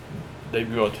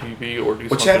debut on TV or do something.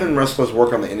 Which having wrestlers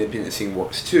work on the independent scene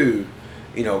works too.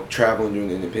 Traveling doing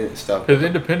the independent stuff. Because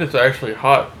independent's actually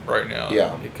hot right now.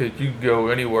 Yeah. Because you can go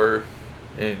anywhere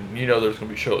and there's going to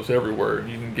be shows everywhere.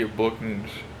 You can get bookings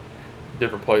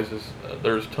different places.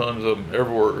 There's tons of them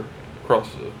everywhere across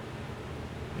the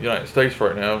United States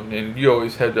right now. And you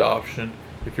always have the option,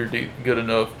 if you're good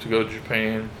enough, to go to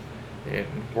Japan and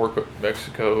work at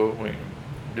Mexico and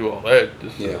do all that.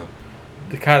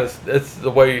 That's the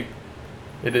way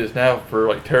it is now for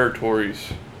like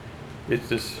territories. It's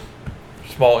just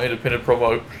small independent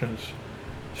promotions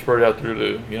spread out through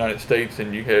the United States,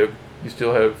 and you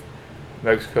still have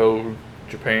Mexico,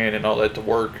 Japan, and all that to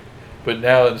work. But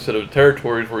now instead of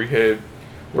territories where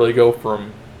they go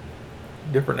from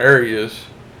different areas,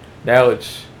 now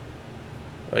it's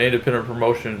an independent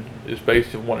promotion is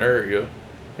based in one area,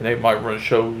 and they might run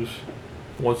shows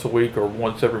once a week or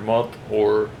once every month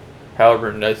or however,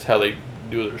 and that's how they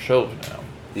do their shows now.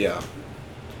 Yeah,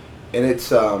 and it's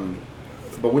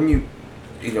but when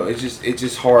it's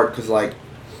just hard because like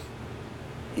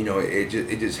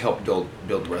it just helped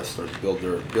build wrestlers, build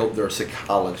their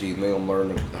psychology, and they'll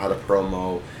learn how to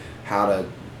promo, how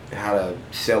to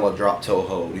sell a drop toe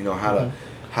hold, how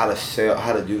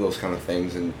to do those kind of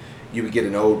things, and you would get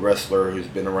an old wrestler who's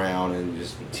been around and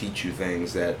just teach you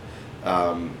things that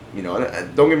and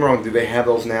don't get me wrong, do they have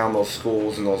those now in those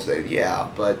schools and those days?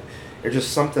 Yeah, but there's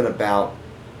just something about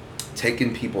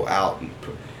taking people out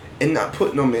and not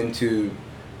putting them into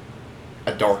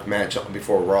a dark match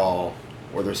before Raw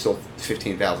where there's still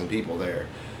 15,000 people there,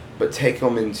 but take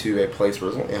them into a place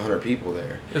where there's only 100 people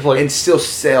there, and still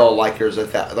sell like there's a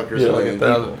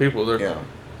thousand people there. Yeah.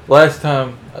 Last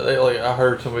time, I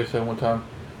heard somebody say one time,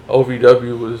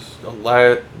 OVW was a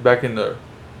lad back in the,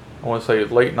 I want to say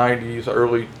late 90s,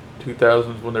 early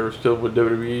 2000s when they were still with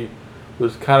WWE,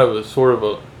 was kind of a sort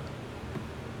of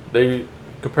they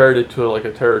compared it to like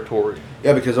a territory.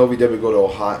 Yeah, because OVW go to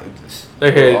Ohio,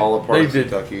 all the parts of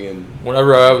Kentucky, and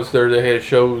whenever I was there, they had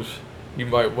shows. You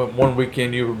might one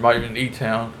weekend you might be in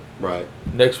E-Town. Right.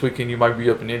 Next weekend you might be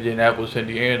up in Indianapolis,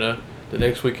 Indiana. The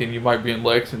next weekend you might be in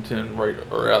Lexington,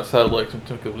 or outside of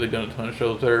Lexington, because they've done a ton of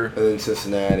shows there. And then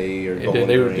Cincinnati or and then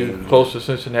they would do close to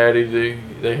Cincinnati.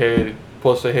 They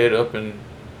had up in.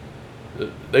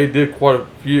 They did quite a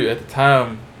few at the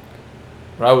time.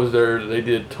 When I was there, they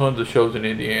did tons of shows in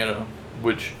Indiana,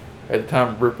 which at the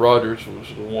time Rip Rogers was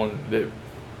the one that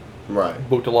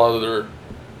booked a lot of their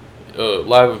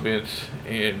live events,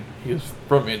 and he was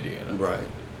from Indiana. Right.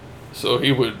 So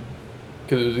he would,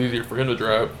 because it was easier for him to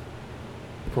drive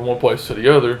from one place to the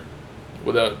other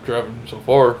without driving so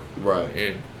far.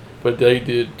 Right. But they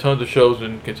did tons of shows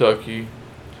in Kentucky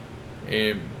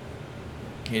and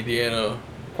Indiana,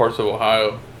 parts of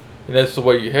Ohio, and that's the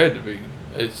way you had to be.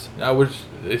 I wish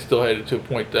they still had it to a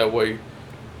point that way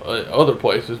other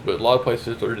places, but a lot of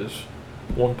places are just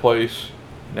one place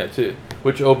and that's it.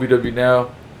 Which OVW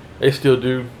now, they still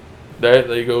do that.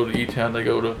 They go to E-Town, they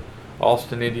go to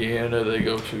Austin, Indiana, they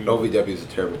go to... OVW is a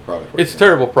terrible product. It's a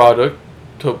terrible product.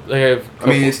 They have...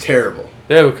 it's terrible.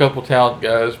 They have a couple talent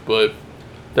guys, but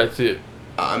that's it.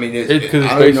 I mean, it's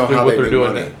basically what they're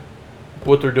doing now.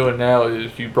 What they're doing now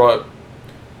is as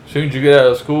soon as you get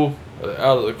out of school,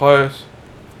 out of the class,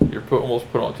 you're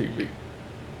almost put on TV.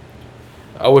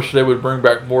 I wish they would bring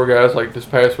back more guys. Like this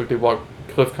past week, they brought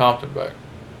Cliff Compton back.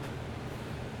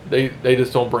 They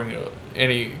just don't bring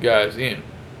any guys in.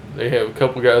 They have a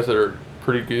couple guys that are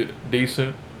pretty good,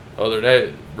 decent. Other than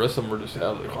that, the rest of them are just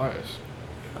out of the class.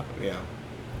 Yeah.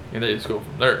 And they just go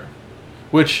from there.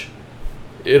 Which,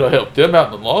 it'll help them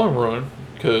out in the long run,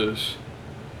 because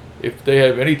if they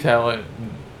have any talent,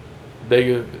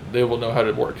 they will know how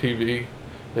to work TV.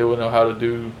 They will know how to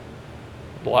do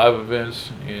live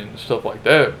events and stuff like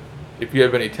that. If you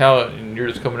have any talent and you're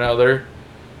just coming out of there,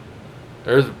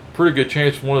 there's a pretty good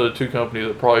chance one of the two companies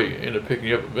will probably end up picking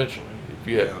you up eventually if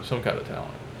you have some kind of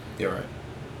talent. You're right.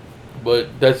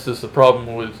 But that's just the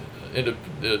problem with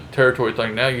the territory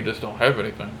thing now. You just don't have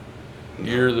anything. No.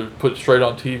 You're either put straight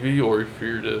on TV, or if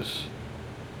you're just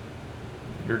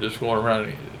going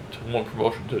around to one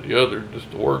promotion to the other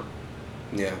just to work.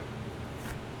 Yeah.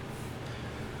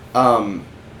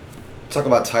 Talk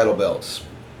about title belts.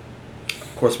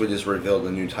 Of course, we just revealed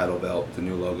the new title belt, the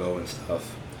new logo and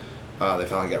stuff. They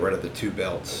finally got rid of the two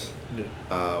belts,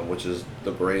 which is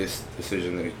the greatest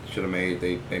decision they should have made.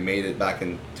 They made it back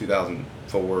in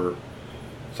 2004,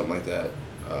 something like that,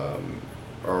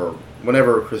 or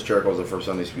whenever Chris Jericho was the first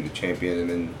undisputed champion, and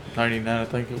then 99, I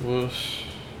think it was.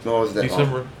 No, it was that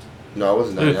December. Long. No, it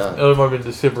wasn't 99. It might have been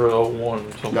December of 01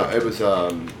 or something. No, it was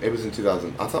in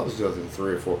 2000. I thought it was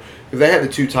 2003 or 4. Because they had the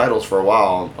two titles for a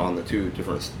while on the two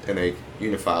different, and they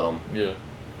unified them. Yeah.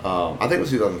 I think it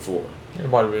was 2004. It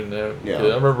might have been that. Yeah.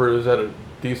 I remember it was at a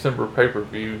December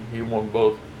pay-per-view. He won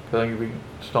both. I think he beat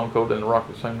Stone Cold and The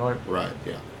Rock the same night. Right,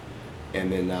 yeah.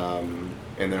 And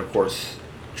then of course,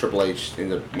 Triple H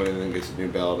ended up winning and gets a new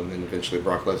belt, and then eventually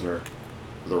Brock Lesnar,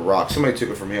 The Rock. Somebody took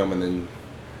it from him, and then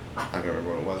I can't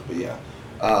remember what it was, but yeah.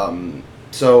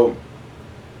 So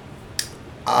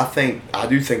I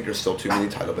do think there's still too many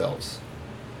title belts.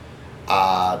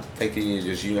 I think you need to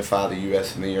just unify the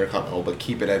U.S. and the Intercontinental, but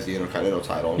keep it as the Intercontinental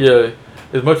title. Yeah,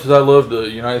 as much as I love the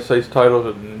United States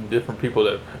titles and different people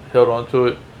that held on to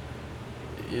it,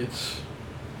 it's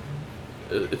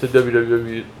a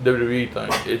WWE thing.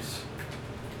 It's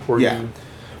for you.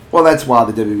 Well, that's why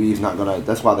the WWE is not gonna.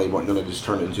 That's why they weren't gonna just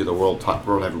turn it into the world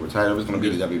heavyweight title. It was gonna be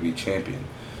the WWE champion.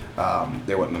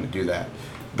 They weren't gonna do that.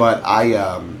 But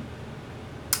I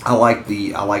I like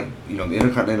the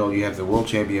Intercontinental. You have the World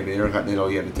Champion, you have the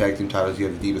Intercontinental, you have the Tag Team titles, you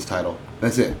have the Divas title.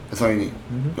 That's it. That's all you need.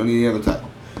 Mm-hmm. Don't need any other title.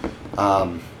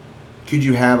 Could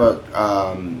you have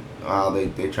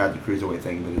they tried the cruiserweight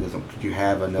thing, but it doesn't. Could you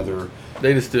have another?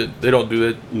 They just did. They don't do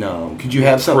that. No. Could you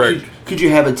have something? Correct. Could you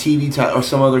have a TV title or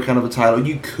some other kind of a title?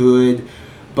 You could,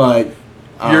 but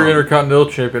Your Intercontinental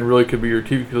Champion really could be your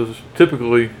TV, because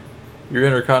typically your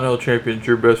Intercontinental Champion's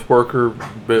your best worker,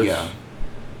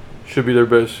 should be their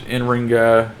best in-ring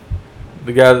guy.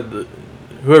 The guy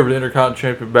whoever the Intercontinental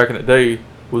Champion back in the day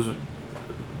was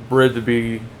bred to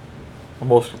be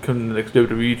almost become the next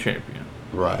WWE champion.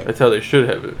 Right. That's how they should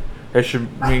have it. That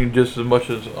should mean just as much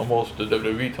as almost the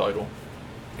WWE title,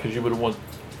 because you would want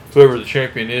whoever the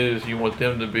champion is, you want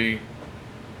them to be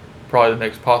probably the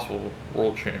next possible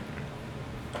world champion.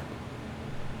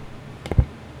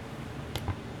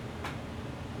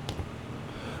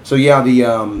 So yeah, I mean,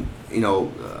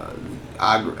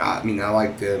 I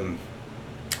like them.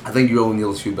 I think you only need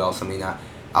those few belts. I mean,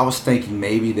 I was thinking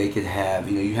maybe they could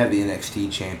have, you have the NXT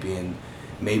champion.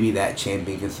 Maybe that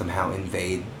champion can somehow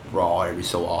invade Raw every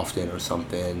so often or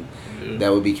something. Yeah.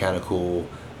 That would be kind of cool.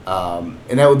 And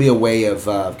that would be a way of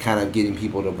kind of getting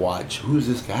people to watch, who's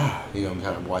this guy? Kind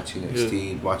of watching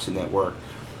NXT, watch the network.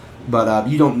 But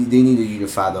they need to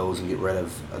unify those and get rid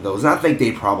of those. And I think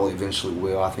they probably eventually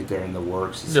will. I think they're in the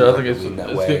works. I think it's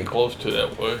getting close to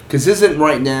that way. Because isn't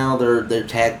right now they're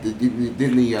tag? Didn't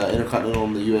the Intercontinental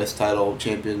and the U.S. title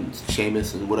champion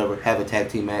Sheamus and whatever have a tag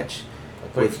team match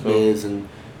with Miz, and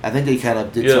I think they kind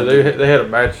of did something. Yeah, they had a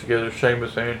match together,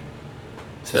 Sheamus and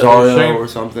Cesaro or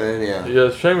something. Yeah.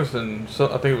 Yeah, Sheamus and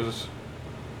I think it was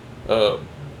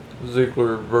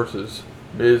Ziggler versus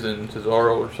Miz and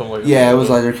Cesaro or something like that. Yeah, it was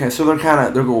like they're going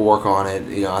to work on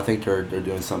it. I think they're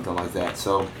doing something like that.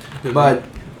 So, but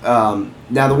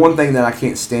now the one thing that I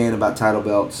can't stand about title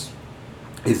belts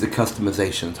is the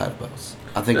customization of title belts.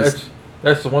 I think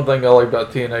that's the one thing I like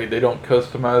about TNA. They don't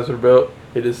customize their belt.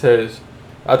 It just has.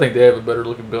 I think they have a better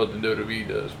looking belt than WWE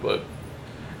does, but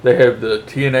they have the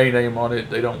TNA name on it.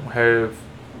 They don't have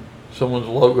someone's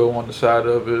logo on the side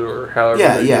of it or however.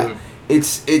 They do it.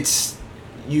 It's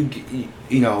you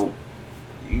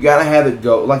gotta have it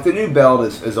go. Like the new belt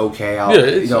is okay.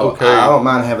 It's okay. I don't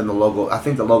mind having the logo. I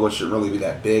think the logo shouldn't really be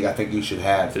that big. I think you should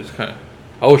have. It's kind of.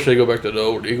 I wish they go back to the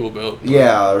old Eagle belt.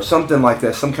 Yeah, or something like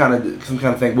that. Some kind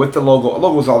of thing with the logo. The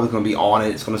logo's always going to be on it.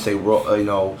 It's going to say World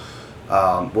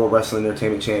Wrestling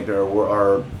Entertainment Champion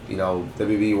or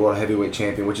WWE World Heavyweight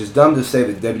Champion, which is dumb to say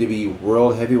the WWE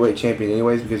World Heavyweight Champion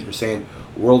anyways, because you're saying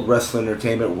World Wrestling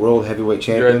Entertainment World Heavyweight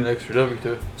Champion. You're adding an extra W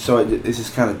to it. So it's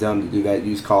just kind of dumb to do that.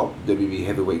 You just call it WWE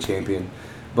Heavyweight Champion,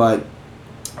 but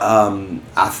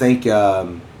I think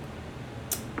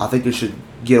they should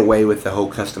get away with the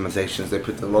whole customizations. They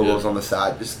put the logos on the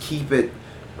side. Just keep it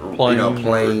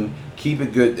plain. Keep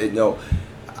it good.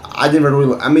 I didn't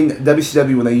really. I mean,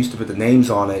 WCW when they used to put the names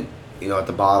on it, at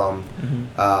the bottom. Mm-hmm.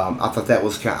 I thought that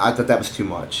was too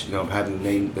much.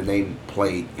 Having the name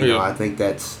plate. I think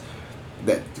that's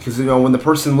because when the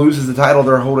person loses the title,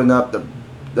 they're holding up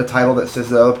the title that says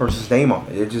the other person's name on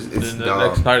it. It's the dumb.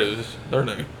 Next night it was just their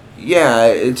name. Yeah,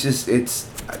 it's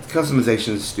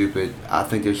customization is stupid. I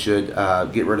think they should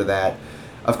get rid of that.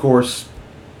 Of course,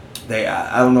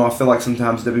 I don't know. I feel like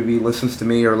sometimes WB listens to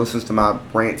me or listens to my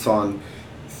rants on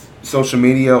social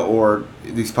media or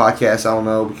these podcasts. I don't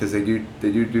know, because they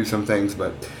do some things.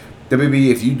 But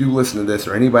WB, if you do listen to this,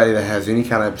 or anybody that has any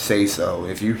kind of say so,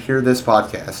 if you hear this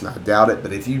podcast, and I doubt it,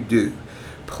 but if you do,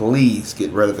 please get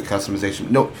rid of the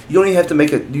customization. No, you don't even have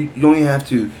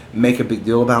to make a big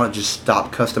deal about it. Just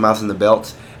stop customizing the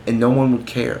belts, and no one would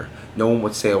care. No one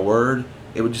would say a word.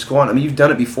 It would just go on. I mean, you've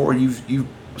done it before. You've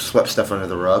swept stuff under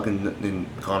the rug and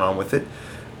gone on with it.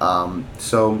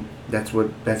 So that's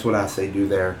what I say do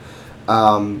there.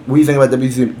 What do you think about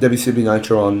WCW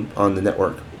Nitro on the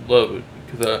network? Love it,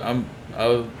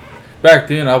 because back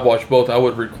then I watched both. I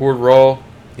would record Raw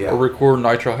or record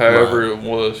Nitro, however it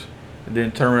was, and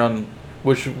then turn around.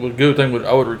 Which was a good thing.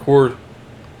 I would record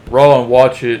Raw and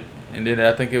watch it, and then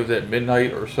I think it was at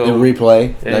midnight or so. And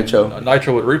replay Nitro.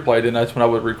 Nitro would replay. Then that's when I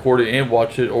would record it and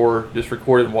watch it, or just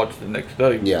record it and watch it the next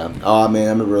day. Yeah. Oh man,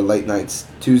 I remember late nights,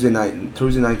 Tuesday night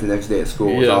the next day at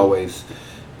school was always.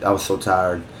 I was so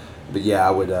tired. But yeah,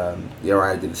 I would. I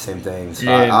did the same thing.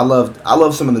 So I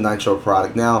love some of the Nitro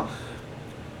product. Now,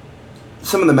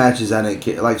 some of the matches I didn't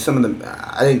care. Like some of them,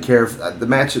 I didn't care if the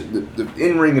match. The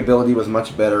in-ring ability was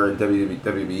much better in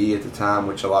WWE at the time,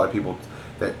 which a lot of people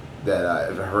that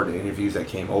I've heard in interviews that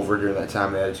came over during that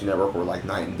time, the Attitude Network, were like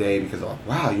night and day, because like,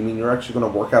 wow, you mean you're actually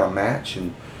going to work out a match,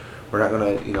 and we're not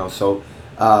going to, so.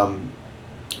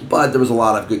 But there was a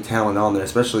lot of good talent on there,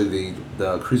 especially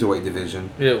the cruiserweight division.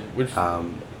 Yeah, which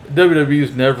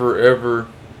WWE's never ever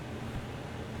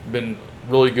been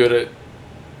really good at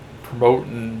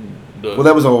promoting the. Well,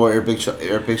 that was all Eric Big Show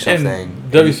thing.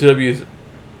 WCW is,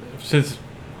 since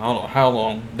I don't know how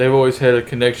long, they've always had a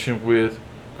connection with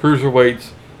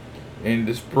cruiserweights and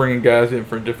just bringing guys in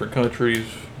from different countries.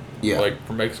 Yeah. Like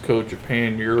from Mexico,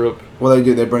 Japan, Europe. Well, they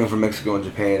do. They bring them from Mexico and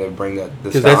Japan. They bring the style.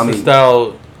 Because that's the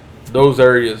style those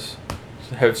areas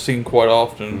have seen quite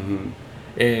often.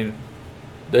 And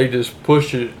they just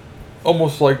push it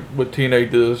almost like what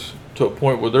TNA does to a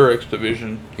point where their X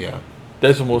Division. Yeah.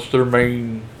 That's almost their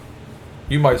main.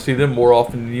 You might see them more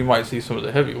often than you might see some of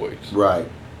the heavyweights. Right.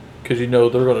 Because they're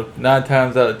going to, 9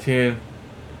 times out of 10,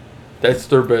 that's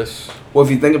their best. Well,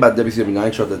 if you think about WCW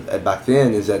Nitro back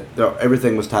then, is that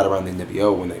everything was tied around the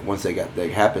NWO once they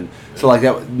happened. So like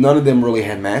that, none of them really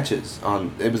had matches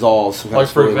on. It was all some kind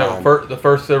of for example, the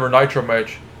first ever Nitro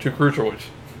match, 2 cruiserweights.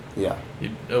 Yeah.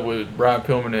 With Brian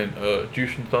Pillman and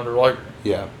Jushin Thunder Liger.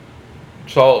 Yeah.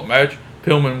 Solid match.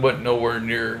 Pillman wasn't nowhere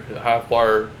near the high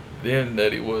flyer then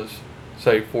that he was,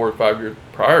 say, 4 or 5 years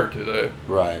prior to that.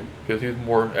 Right. Because he was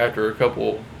more after a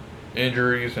couple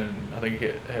injuries, and I think he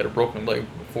had a broken leg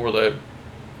before that.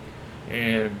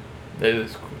 And they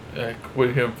just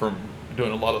quit him from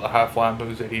doing a lot of the high flying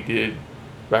moves that he did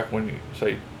back when,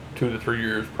 say, 2 to 3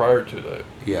 years prior to that.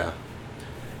 Yeah.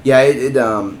 Yeah, it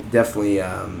definitely, it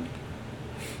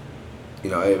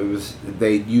was,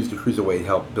 they used the cruiserweight to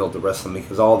help build the wrestling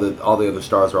because all the other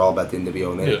stars are all about the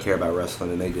NWO and they didn't care about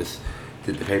wrestling and they just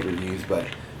did the pay-per-views. But,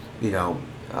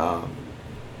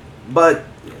 but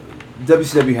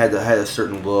WCW had a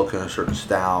certain look and a certain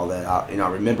style that I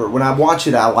remember when I watch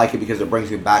it. I like it because it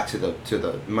brings me back to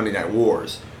the Monday Night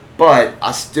Wars. But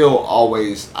I still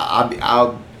always I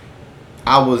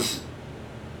was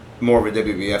more of a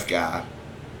WWF guy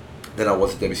than I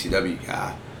was a WCW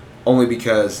guy, only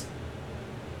because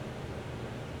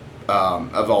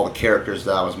of all the characters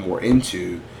that I was more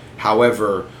into.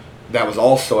 However, that was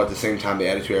also at the same time the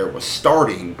Attitude Era was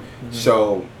starting. Mm-hmm.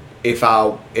 So if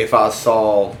I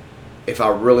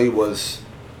really was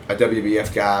a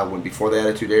WWF guy before the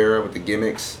Attitude Era with the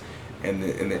gimmicks and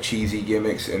the cheesy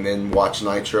gimmicks, and then watch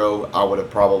Nitro, I would have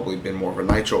probably been more of a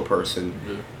Nitro person.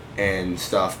 Mm-hmm. And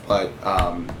stuff, but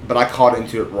I caught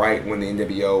into it right when the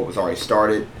NWO was already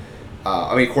started.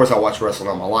 Of course, I watched wrestling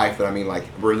all my life, but like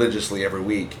religiously every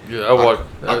week. Yeah, I watch.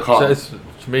 To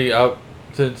me,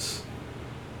 since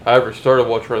I ever started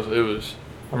watching wrestling,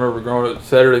 I remember growing up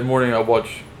Saturday morning. I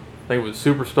watched, I think it was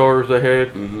Superstars they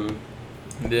had, and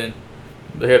then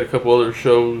they had a couple other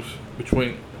shows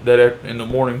between that in the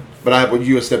morning. But I watched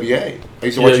USWA. I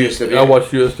used to watch USWA. I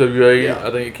watched USWA. Yeah.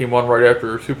 I think it came on right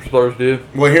after Superstars did.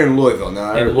 Well, here in Louisville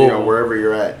now. Wherever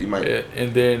you're at, you might. Yeah,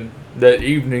 and then that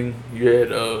evening you had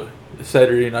the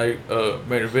Saturday night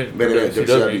main event.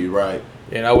 WCW, right?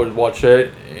 And I would watch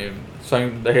that,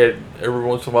 and they had every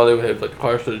once in a while they would have like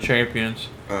Clash of the Champions.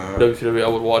 WCW. I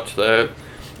would watch that.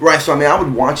 Right, so I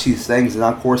would watch these things, and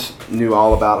I of course knew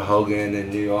all about Hogan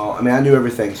and I knew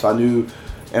everything. So I knew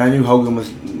Hogan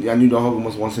was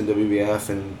once in WWF,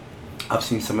 and I've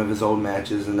seen some of his old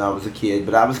matches, and I was a kid.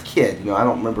 But I was a kid, I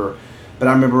don't remember. But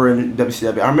I remember in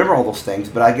WCW, I remember all those things.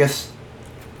 But I guess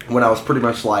when I was pretty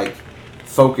much like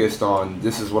focused on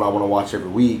this is what I want to watch every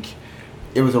week,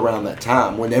 it was around that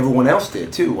time when everyone else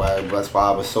did too. That's why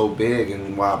I was so big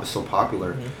and why I was so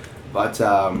popular. Mm-hmm. But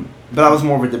I was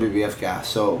more of a WWF guy,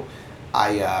 so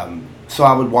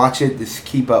I would watch it, just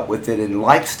keep up with it, and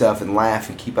like stuff and laugh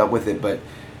and keep up with it. But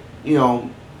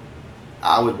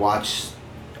I would watch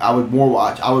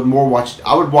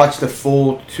the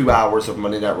full 2 hours of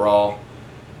Monday Night Raw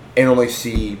and only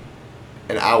see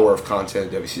an hour of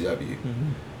content at WCW.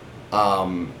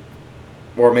 Mm-hmm.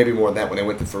 Or maybe more than that when they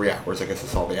went to 3 hours. I guess I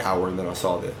saw the hour and then I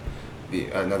saw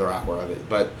the another hour of it.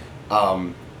 But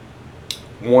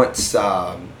once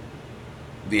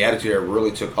the Attitude Era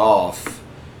really took off,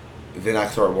 then I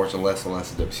started watching less and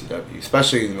less of WCW,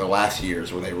 especially in the last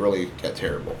years when they really got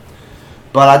terrible.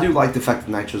 But I do like the fact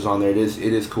that Nitro's on there. It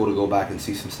is cool to go back and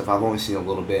see some stuff. I've only seen a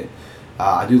little bit.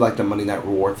 I do like the Monday Night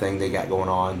War thing they got going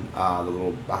on, the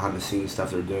little behind-the-scenes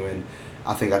stuff they're doing.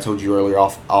 I think I told you earlier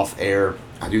off air,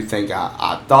 I do think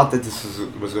I thought that this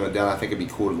was going to done. I think it'd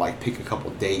be cool to like pick a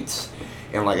couple dates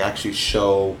and like actually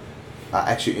show,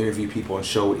 actually interview people and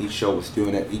show what each show was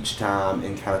doing at each time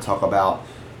and kind of talk about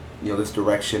this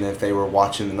direction, if they were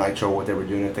watching the Nitro, what they were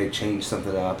doing, if they changed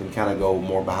something up, and kind of go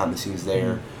more behind the scenes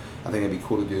there. Mm-hmm. I think it'd be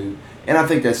cool to do, and I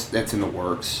think that's in the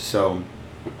works. So,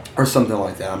 or something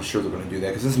like that. I'm sure they're going to do that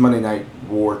because this Monday Night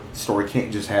War story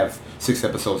can't just have 6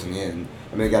 episodes in the end.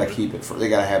 I mean, they got to keep it for. They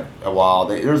got to have a while.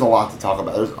 There's a lot to talk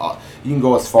about. You can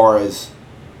go as far as,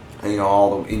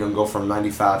 all the go from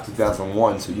 95 to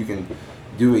 2001. So you can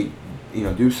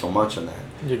do so much on that.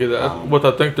 Yeah, cause what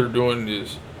I think they're doing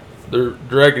is they're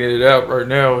dragging it out right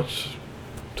now. It's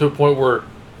to a point where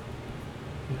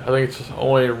I think it's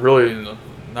only really in the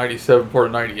 97 part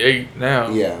of 98 now.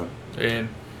 Yeah. And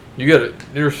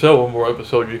there's several more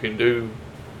episodes you can do.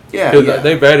 Yeah.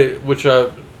 They've added, which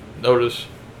I've noticed,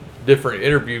 different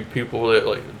interview people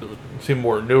that seem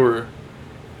more newer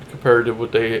compared to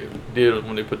what they did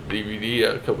when they put the DVD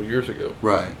out a couple years ago.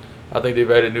 Right. I think they've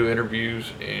added new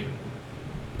interviews and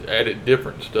added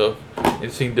different stuff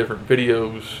and seen different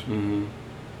videos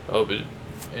of it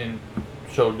and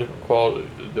showed different quality,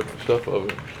 different stuff of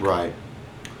it. Right.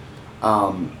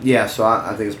 So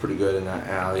I think it's pretty good,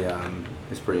 and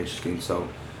it's pretty interesting. So,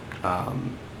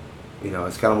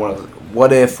 it's kind of one of the,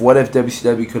 what if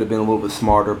WCW could have been a little bit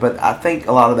smarter? But I think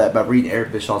a lot of that, by reading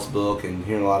Eric Bischoff's book and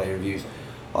hearing a lot of interviews,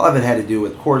 a lot of it had to do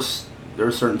with, of course, there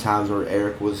were certain times where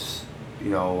Eric was,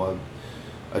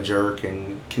 a jerk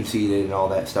and conceited and all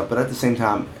that stuff. But at the same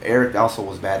time, Eric also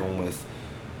was battling with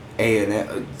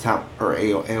AOL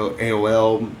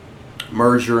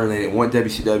merger, and they didn't want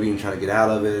WCW and trying to get out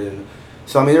of it. And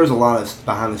so, I mean, there was a lot of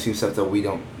behind the scenes stuff that we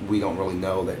don't really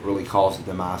know that really caused the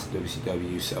demise of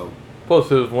WCW. So, plus,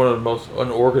 it was one of the most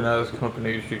unorganized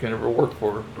companies you can ever work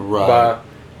for. Right.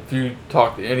 If you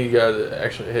talk to any guy that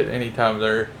actually had any time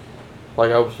there,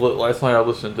 last night I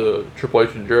listened to Triple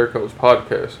H and Jericho's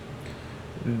podcast.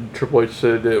 And Triple H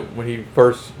said that when he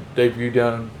first debuted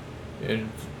down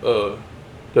in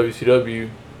WCW,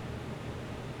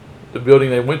 the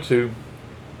building they went to,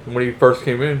 when he first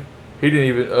came in, he didn't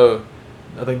even.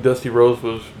 I think Dusty Rhodes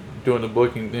was doing the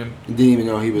booking. Then he didn't even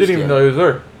know he was. Didn't even know he was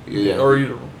there. Yeah. Or he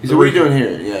said, "What are you doing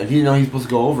here?" Yeah. He didn't know he's supposed to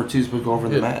go over too. He's supposed to go over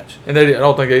in the match. And I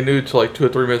don't think they knew until 2 or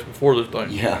 3 minutes before this thing.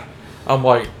 Yeah. I'm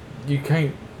like, you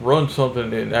can't run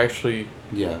something and actually.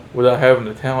 Yeah. Without having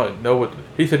the talent, know what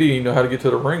he said. He didn't even know how to get to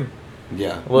the ring.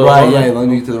 Yeah. Right. Yeah. Let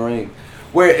me get to the ring.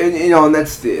 Where and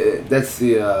that's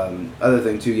the other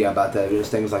thing too. Yeah, about that. There's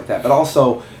things like that, but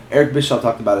also Eric Bischoff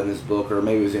talked about it in his book, or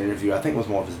maybe it was an interview. I think it was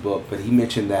more of his book, but he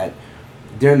mentioned that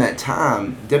during that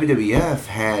time, WWF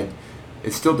had,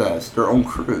 it still does, their own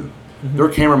crew. Mm-hmm. Their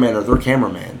cameraman or their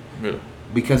cameraman. Yeah.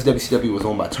 Because WCW was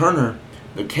owned by Turner,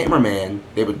 the cameraman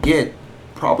they would get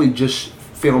probably just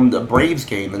filmed a Braves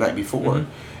game the night before,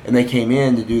 and they came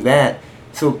in to do that.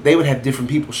 So they would have different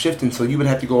people shifting, so you would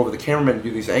have to go over the cameraman and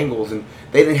do these angles, and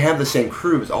they didn't have the same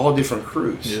crews, all different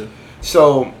crews. Yeah.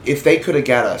 So if they could have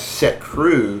got a set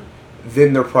crew,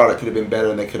 then their product could have been better,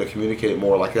 and they could have communicated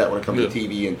more like that when it comes to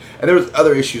TV. And there was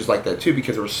other issues like that too,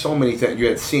 because there were so many things. You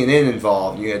had CNN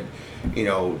involved, you had,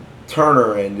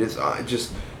 Turner, and so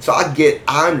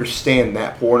I understand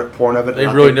that point of it. They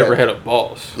really never had a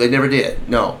boss. They never did.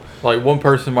 No. Like one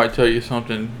person might tell you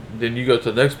something, then you go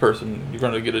to the next person, you're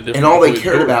going to get a different. And all they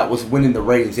cared about was winning the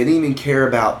ratings. They didn't even care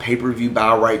about pay-per-view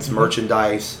buy rights,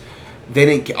 merchandise. They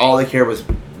didn't. All they cared was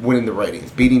winning the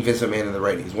ratings, beating Vince McMahon in the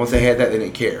ratings. Once they had that, they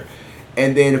didn't care.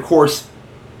 And then, of course,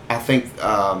 I think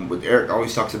what Eric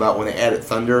always talks about, when they added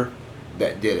Thunder,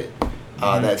 that did it.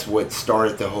 That's what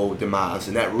started the whole demise.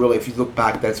 And that really, if you look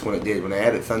back, that's when it did. When they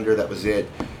added Thunder, that was it.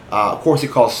 Of course, it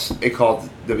caused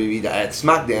WWE to add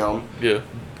SmackDown. Yeah.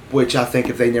 Which I think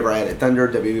if they never added Thunder,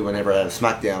 WWE would never add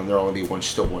SmackDown. There'll only be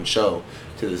still one show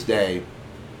to this day.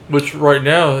 Which right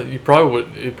now it probably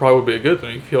would be a good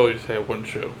thing if you always have one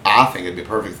show. I think it'd be a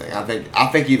perfect thing. I think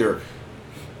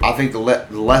the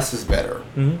less is better.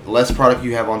 Mm-hmm. The less product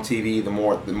you have on TV, the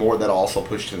more that'll also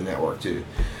push to the network too.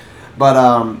 But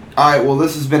all right, well,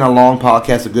 this has been a long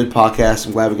podcast, a good podcast.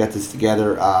 I'm glad we got this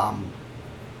together. And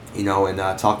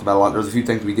talked about a lot. There's a few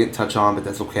things we didn't touch on, but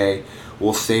that's okay.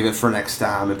 We'll save it for next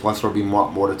time, and plus there'll be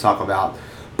more to talk about.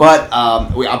 But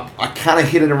I kind of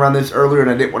hit it around this earlier, and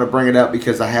I didn't want to bring it up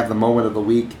because I have the moment of the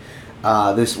week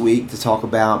this week to talk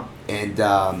about,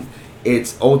 and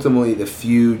it's ultimately the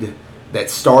feud that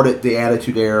started the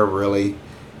Attitude Era, really,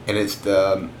 and it's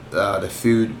the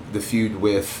feud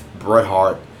with Bret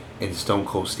Hart and Stone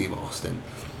Cold Steve Austin.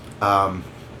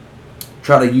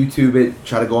 Try to YouTube it.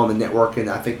 Try to go on the network, and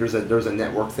I think there's a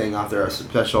network thing out there, a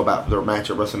special about their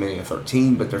match at WrestleMania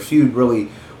 13. But their feud really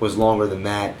was longer than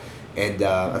that, and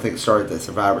I think it started the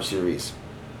Survivor Series.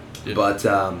 Yeah. But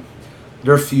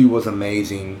their feud was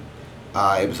amazing.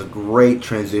 It was a great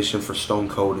transition for Stone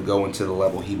Cold to go into the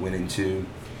level he went into.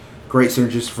 Great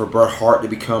synergist for Bret Hart to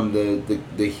become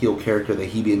the heel character that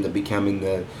he ended up becoming,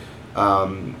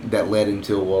 that led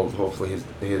into, well, hopefully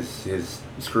his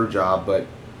screw job, but.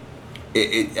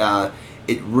 It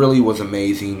it really was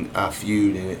amazing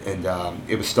feud, and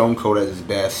it was Stone Cold at his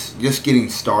best, just getting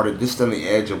started, just on the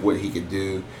edge of what he could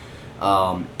do.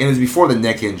 And it was before the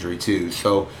neck injury too.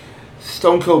 So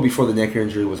Stone Cold before the neck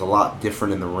injury was a lot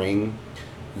different in the ring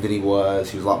than he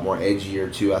was. He was a lot more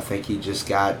edgier too. I think he just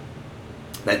got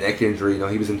that neck injury.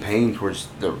 He was in pain for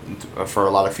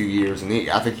a few years, and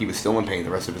I think he was still in pain the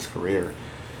rest of his career.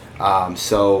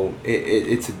 So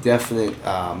it's a definite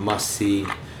must see.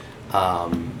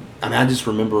 I just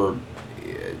remember,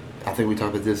 I think we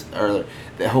talked about this earlier,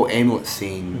 that whole amulet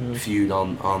scene feud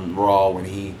on Raw when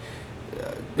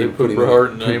they put Bret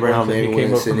Hart in the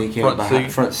ambulance and he came up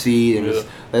behind front seat and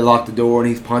they locked the door and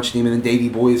he's punching him and then Davey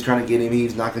Boy is trying to get him.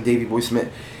 He's knocking Davey Boy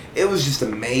Smith. It was just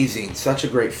amazing. Such a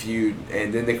great feud.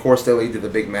 And then, of course, they lead to the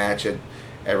big match at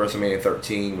WrestleMania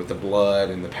 13 with the blood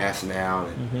and the passing out.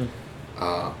 And,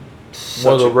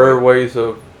 one of the rare ways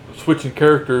of switching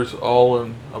characters all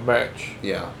in a match.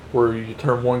 Yeah. Where you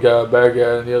turn one guy a bad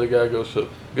guy and the other guy goes to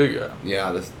good guy.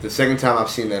 Yeah. The second time I've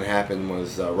seen that happen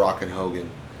was Rock and Hogan.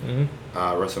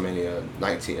 WrestleMania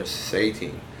 19, 18. I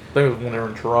think it was when they were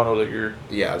in Toronto that year.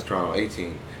 Yeah, it was Toronto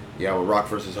 18. Yeah, with Rock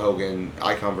versus Hogan,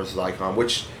 Icon versus Icon,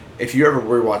 which, if you ever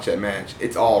rewatch that match,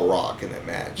 it's all Rock in that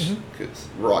match because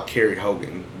Rock carried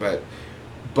Hogan. But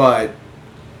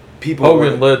people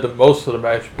Hogan led most of the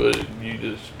match, but you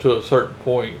just to a certain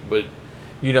point. But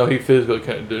he physically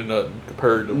couldn't do nothing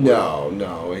compared to no,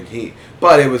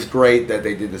 but it was great that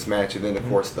they did this match, and then of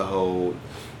course the whole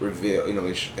reveal.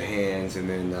 They shook the hands, and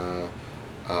then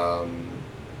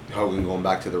Hogan going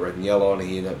back to the red and yellow, and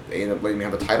they ended up letting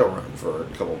him have a title run for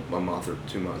a month or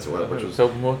 2 months or whatever,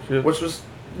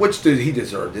 which he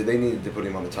deserved it. They needed to put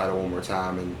him on the title one more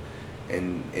time,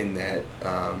 and in that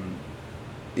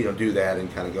do that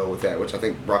and kind of go with that, which I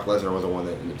think Brock Lesnar was the one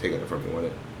that ended up taking it from him,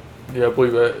 wasn't it? Yeah, I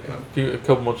believe that. Yeah. A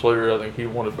couple months later, I think he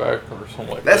won it back or something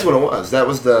like that. That's what it was. That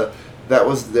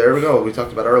was there we go. We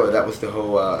talked about earlier. That was the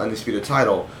whole undisputed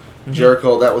title.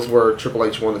 Jericho. That was where Triple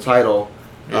H won the title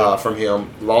from him.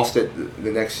 Lost it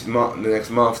the next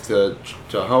month to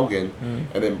Hogan,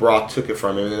 and then Brock took it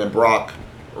from him, and then Brock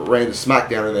ran to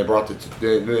SmackDown, and they brought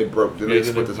they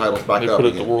split the titles back up. They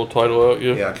put the world title out.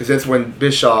 Yeah, because that's when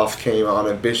Bischoff came on,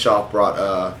 and Bischoff brought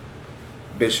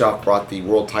the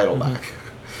world title back.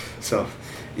 So,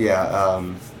 yeah,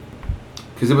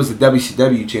 because it was the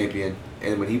WCW champion,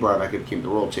 and when he brought it back, it became the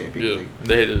world champion. Yeah,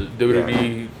 they had the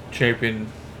WWE champion,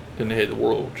 then they had the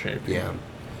world champion. Yeah.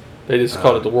 They just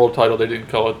called it the world title. They didn't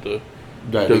call it the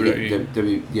WWE.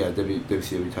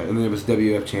 WCW title. And then it was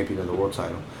WF champion of the world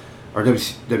title. Or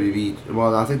WWE.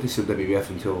 Well, I think they said WF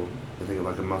until, I think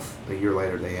like a year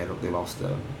later, they lost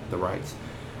the rights.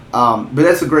 But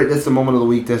that's the moment of the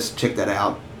week. Let's check that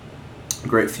out.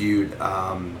 Great feud.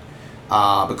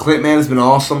 But Clint, man, has been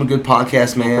awesome. A good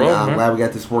podcast, man. No problem, I'm glad we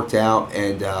got this worked out,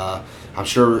 and I'm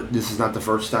sure this is not the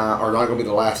first time, or not going to be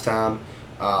the last time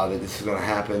that this is going to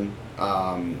happen.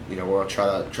 We'll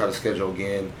try to schedule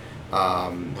again.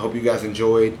 Hope you guys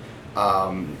enjoyed,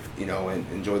 and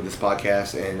enjoyed this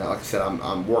podcast. And like I said,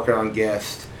 I'm working on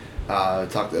guests. I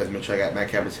got Matt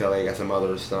Capitelli. I got some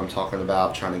others that I'm talking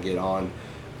about, trying to get on.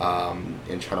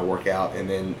 And trying to work out, and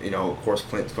then of course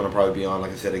Clint's going to probably be on,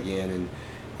 like I said, again,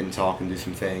 and talk and do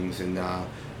some things, and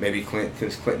maybe Clint,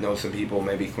 because Clint knows some people,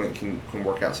 maybe Clint can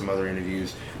work out some other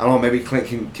interviews. I don't know, maybe Clint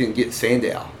can get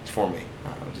Sandow for me.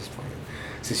 I'm just playing,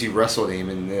 since you wrestled him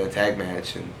in a tag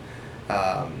match, and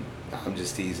I'm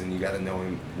just teasing. You got to know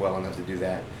him well enough to do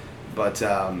that, but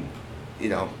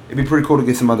it'd be pretty cool to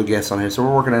get some other guests on here. So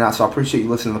we're working it out. So I appreciate you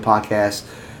listening to the podcast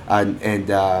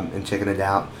and checking it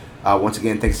out. Once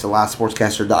again, thanks to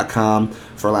livesportscaster.com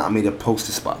for allowing me to post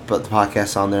the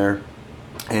podcast on there.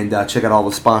 And check out all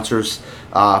the sponsors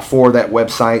for that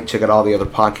website. Check out all the other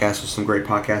podcasts. There's some great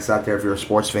podcasts out there. If you're a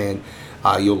sports fan,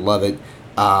 you'll love it.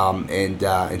 And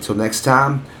until next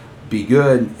time, be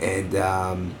good. And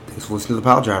thanks for listening to The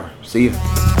Pile Driver. See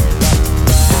you.